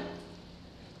word.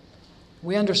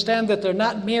 We understand that they're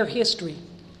not mere history.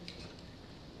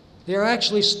 They are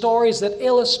actually stories that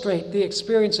illustrate the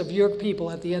experience of your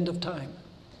people at the end of time.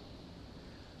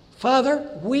 Father,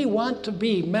 we want to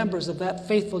be members of that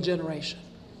faithful generation.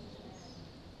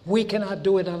 We cannot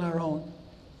do it on our own.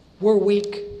 We're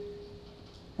weak.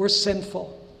 We're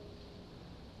sinful.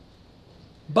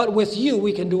 But with you,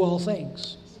 we can do all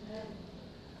things.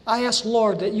 I ask,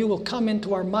 Lord, that you will come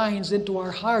into our minds, into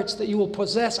our hearts, that you will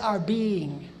possess our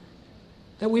being,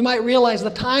 that we might realize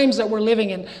the times that we're living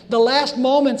in, the last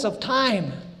moments of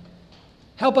time.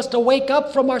 Help us to wake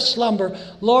up from our slumber,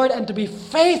 Lord, and to be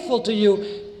faithful to you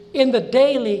in the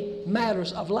daily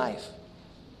matters of life,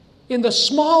 in the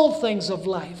small things of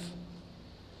life.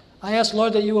 I ask,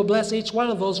 Lord, that you will bless each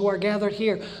one of those who are gathered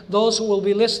here, those who will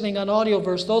be listening on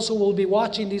audioverse, those who will be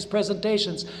watching these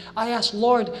presentations. I ask,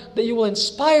 Lord, that you will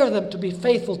inspire them to be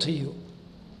faithful to you.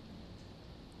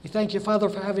 We thank you, Father,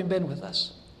 for having been with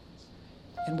us.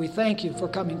 And we thank you for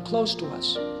coming close to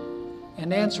us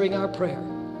and answering our prayer.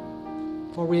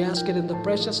 For we ask it in the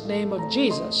precious name of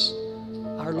Jesus,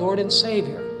 our Lord and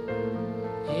Savior.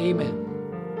 Amen.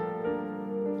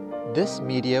 This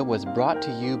media was brought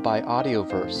to you by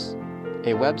Audioverse,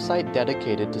 a website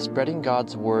dedicated to spreading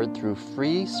God's Word through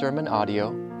free sermon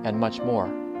audio and much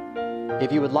more.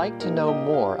 If you would like to know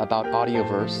more about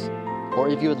Audioverse, or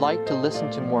if you would like to listen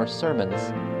to more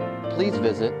sermons, please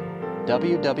visit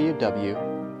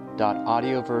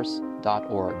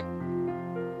www.audioverse.org.